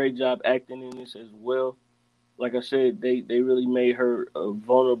did a great job acting in this as well. Like I said, they really made her a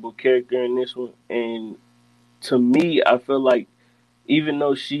vulnerable character in this one. And to me, I feel like even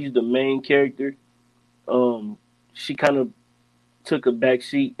though she's the main character, she kind of took a back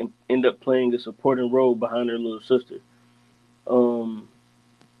seat and ended up playing a supporting role behind her little sister. Um,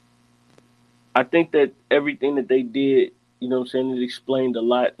 I think that everything that they did, you know what I'm saying, it explained a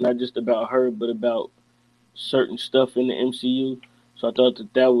lot, not just about her, but about certain stuff in the MCU. So I thought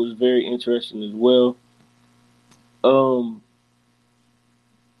that that was very interesting as well. Um,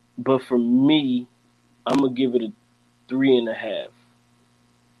 but for me, I'm gonna give it a 3.5,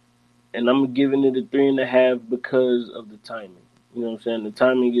 and I'm giving it a 3.5 because of the timing. You know what I'm saying? The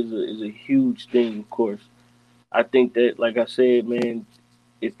timing is a huge thing, of course. I think that, like I said, man,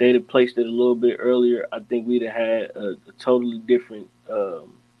 if they'd have placed it a little bit earlier, I think we'd have had a totally different.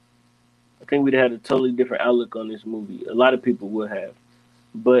 I think we'd have had a totally different outlook on this movie. A lot of people would have,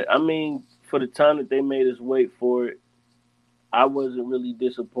 but I mean, for the time that they made us wait for it, I wasn't really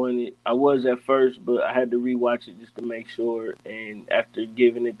disappointed. I was at first, but I had to rewatch it just to make sure. And after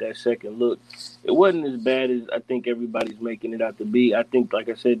giving it that second look, it wasn't as bad as I think everybody's making it out to be. I think, like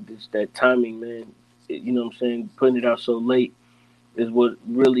I said, it's that timing, man. You know what I'm saying? Putting it out so late is what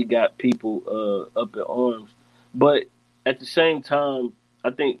really got people up in arms. But at the same time,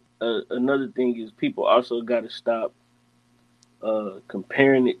 I think another thing is people also got to stop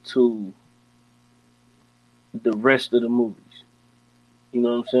comparing it to the rest of the movies. You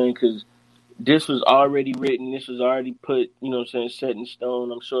know what I'm saying? Because this was already written. This was already put, you know what I'm saying, set in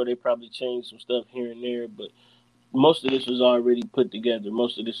stone. I'm sure they probably changed some stuff here and there, but most of this was already put together.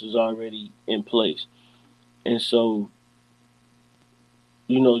 Most of this was already in place. And so,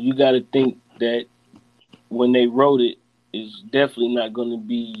 you know, you got to think that when they wrote it, it's definitely not going to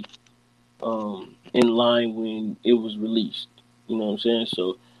be in line when it was released. You know what I'm saying?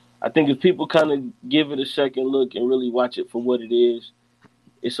 So I think if people kind of give it a second look and really watch it for what it is,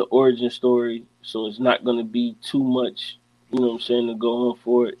 it's an origin story, so it's not going to be too much, you know what I'm saying, to go on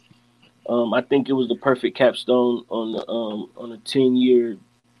for it. I think it was the perfect capstone on a 10-year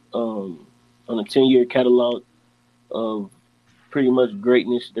on a 10-year catalog of pretty much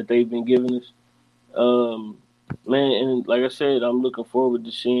greatness that they've been giving us. Um, Man, and like I said, I'm looking forward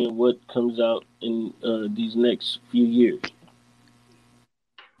to seeing what comes out in these next few years.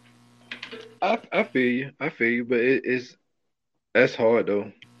 I feel you. I feel you, but it's that's hard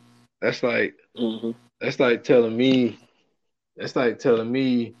though. That's like Hmm. that's like telling me that's like telling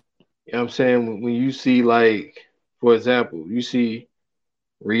me, you know what I'm saying, when you see like, for example, you see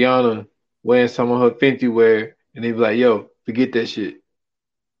Rihanna wearing some of her Fenty wear and they be like, yo, forget that shit.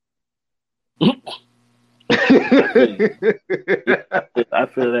 I feel you. Yeah, I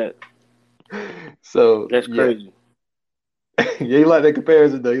feel that. So That's yeah. crazy. Yeah, you like that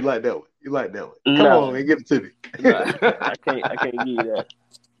comparison though. You like that one. You like that one. Come on, Nah, man, give it to me. nah, I can't give you that.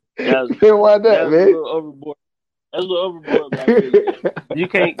 That was Man, why not, that's a man? little overboard. That's a little overboard, but I feel you though. You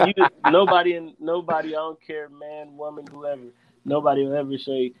can't. You nobody and nobody. I don't care, man, woman, whoever. Nobody will ever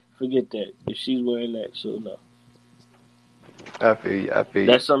say forget that if she's wearing that. So no, I feel you. I feel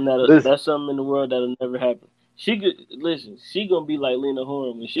you. Listen, that's something in the world that'll never happen. She could listen. She gonna be like Lena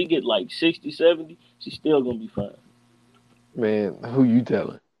Horne when she get like 60, 70. She's still gonna be fine. man, who you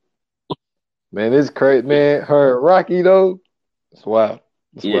telling? Man, it's crazy, man. Her and Rocky though, it's wild.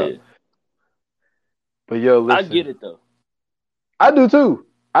 It's wild. Yeah, But yo, I listen, get it though. I do too.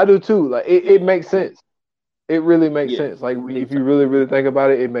 I do too. Like it Yeah, makes sense. It really makes yeah, sense. Like big if time. you really, really think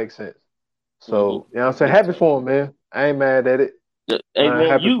about it, it makes sense. Hmm. So, you know what I'm saying? Big Happy time. for him, man. I ain't mad at it. Hey man,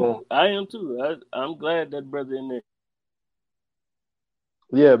 Happy for him. I am too. I'm glad that brother in there.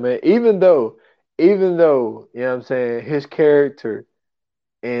 Yeah, man. even though, you know what I'm saying, his character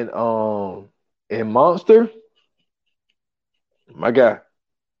in Monster, my guy,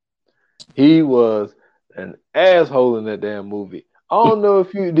 he was an asshole in that damn movie. I don't know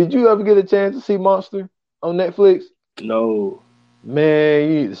if did you ever get a chance to see Monster on Netflix? No. Man,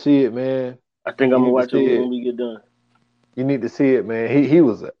 you need to see it, man. I think You I'm gonna need to watch it see when it. we get done. You need to see it, man. He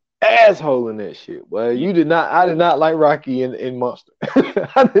was an asshole in that shit. Well, Yeah. I did not like Rocky in Monster.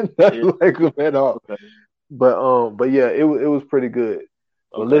 I did not Yeah. like him at all. Okay. But yeah, it was pretty good.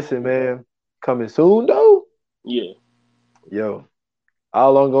 But Okay. listen, man, coming soon though. Yeah. Yo,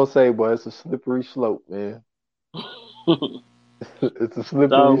 all I'm gonna say, boy, it's a slippery slope, man. It's a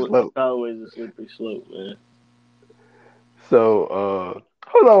slippery slope. It's always a slippery slope, man. So,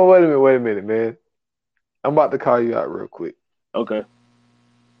 hold on, wait a minute, man. I'm about to call you out real quick. Okay.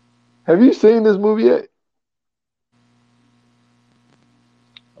 Have you seen this movie yet?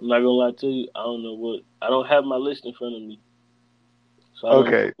 I'm not gonna lie to you. I don't have my list in front of me. So I don't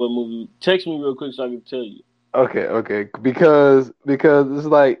know Okay, what movie. Text me real quick so I can tell you. okay. Because it's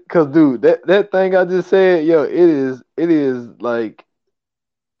like, cause dude, that thing I just said, yo, it is like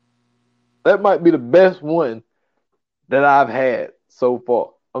that might be the best one that I've had so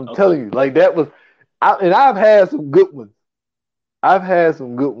far. I'm Okay. telling you, like that was, and I've had some good ones. I've had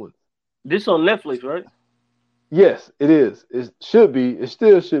some good ones. This on Netflix, right? Yes, it is. It should be. It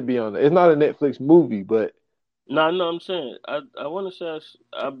still should be on there. It's not a Netflix movie, but No, I'm saying I want to say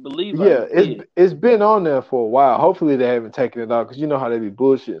I believe I yeah, did. it's been on there for a while. Hopefully they haven't taken it out because you know how they be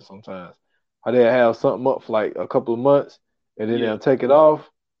bullshit sometimes. How they have something up for like a couple of months and then Yeah. they'll take it off.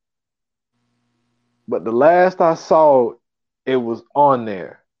 But the last I saw, it was on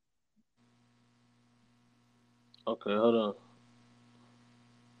there. Okay, hold on.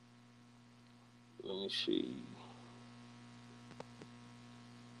 Let me see.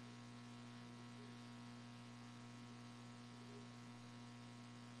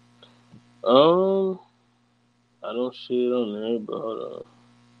 I don't see it on there, but hold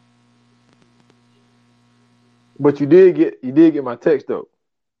But you did get my text though.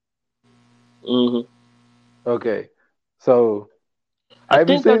 on. Okay, so I have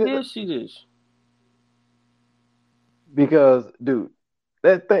you think I seen it? did see this. Because dude,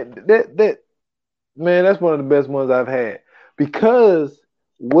 that man, that's one of the best ones I've had. Because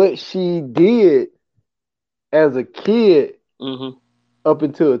what she did as a kid Mm-hmm. up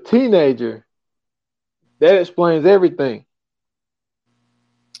until a teenager, that explains everything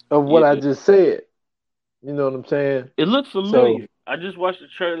of what I Yeah. just said. You know what I'm saying? It looked So familiar. I just watched the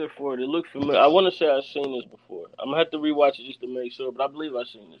trailer for it. It looked familiar. I want to say I've seen this before. I'm gonna have to rewatch it just to make sure, but I believe I've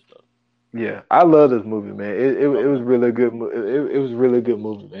seen this though. yeah, I love this movie, man. It was Okay. really good. It was really good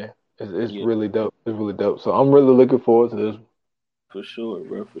movie, man. It's Yeah, really dope. It's really dope. So I'm really looking forward to this. for sure,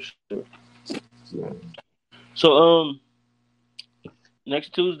 bro, for sure. Yeah. So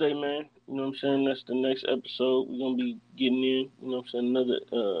next Tuesday, man. You know what I'm saying? That's the next episode. We're gonna be getting in. You know what I'm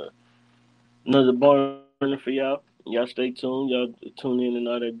saying? Another burner for y'all. Y'all stay tuned. Y'all tune in and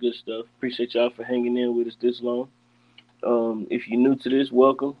all that good stuff. Appreciate y'all for hanging in with us this long. If you're new to this,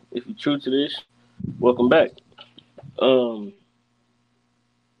 welcome. If you're true to this, welcome back. Um,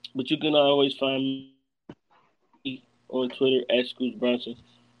 but you can always find me on Twitter at Scoots Bronson,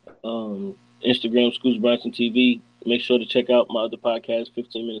 Instagram Scoots Bronson TV. Make sure to check out my other podcast,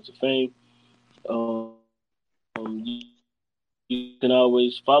 15 Minutes of Fame. You can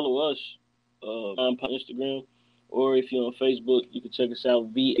always follow us on Instagram, or if you're on Facebook, you can check us out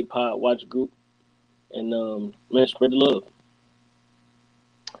via Pod Watch Group. And man, spread the love.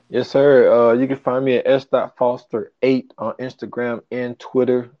 Yes, sir. You can find me at s.foster8 on Instagram and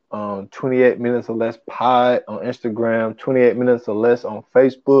Twitter. 28 minutes or less pod on Instagram. 28 minutes or less on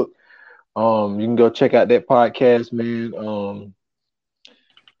Facebook. You can go check out that podcast, man.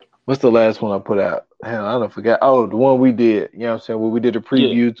 What's the last one I put out? Hell, I don't forget. Oh, the one we did. You know what I'm saying? Where we did a Yeah,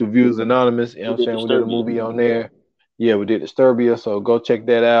 preview to Views Anonymous. You know we what I'm did saying? We did a Disturbia. movie on there. Yeah, we did Disturbia. So go check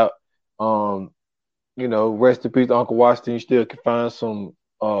that out. Rest in peace to Uncle Washington. You still can find some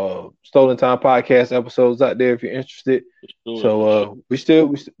Stolen Time podcast episodes out there if you're interested. For So sure. we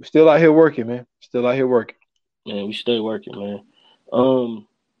still out here working, man. Still out here working. Man, we stay working, man.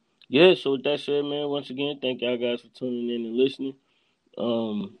 Yeah, so with that said, man, once again, thank y'all guys for tuning in and listening.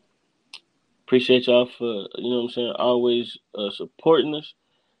 Appreciate y'all for, you know what I'm saying, always supporting us.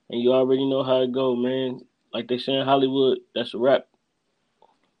 And you already know how it go, man. Like they say in Hollywood, that's a wrap.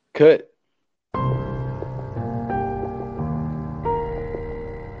 Cut.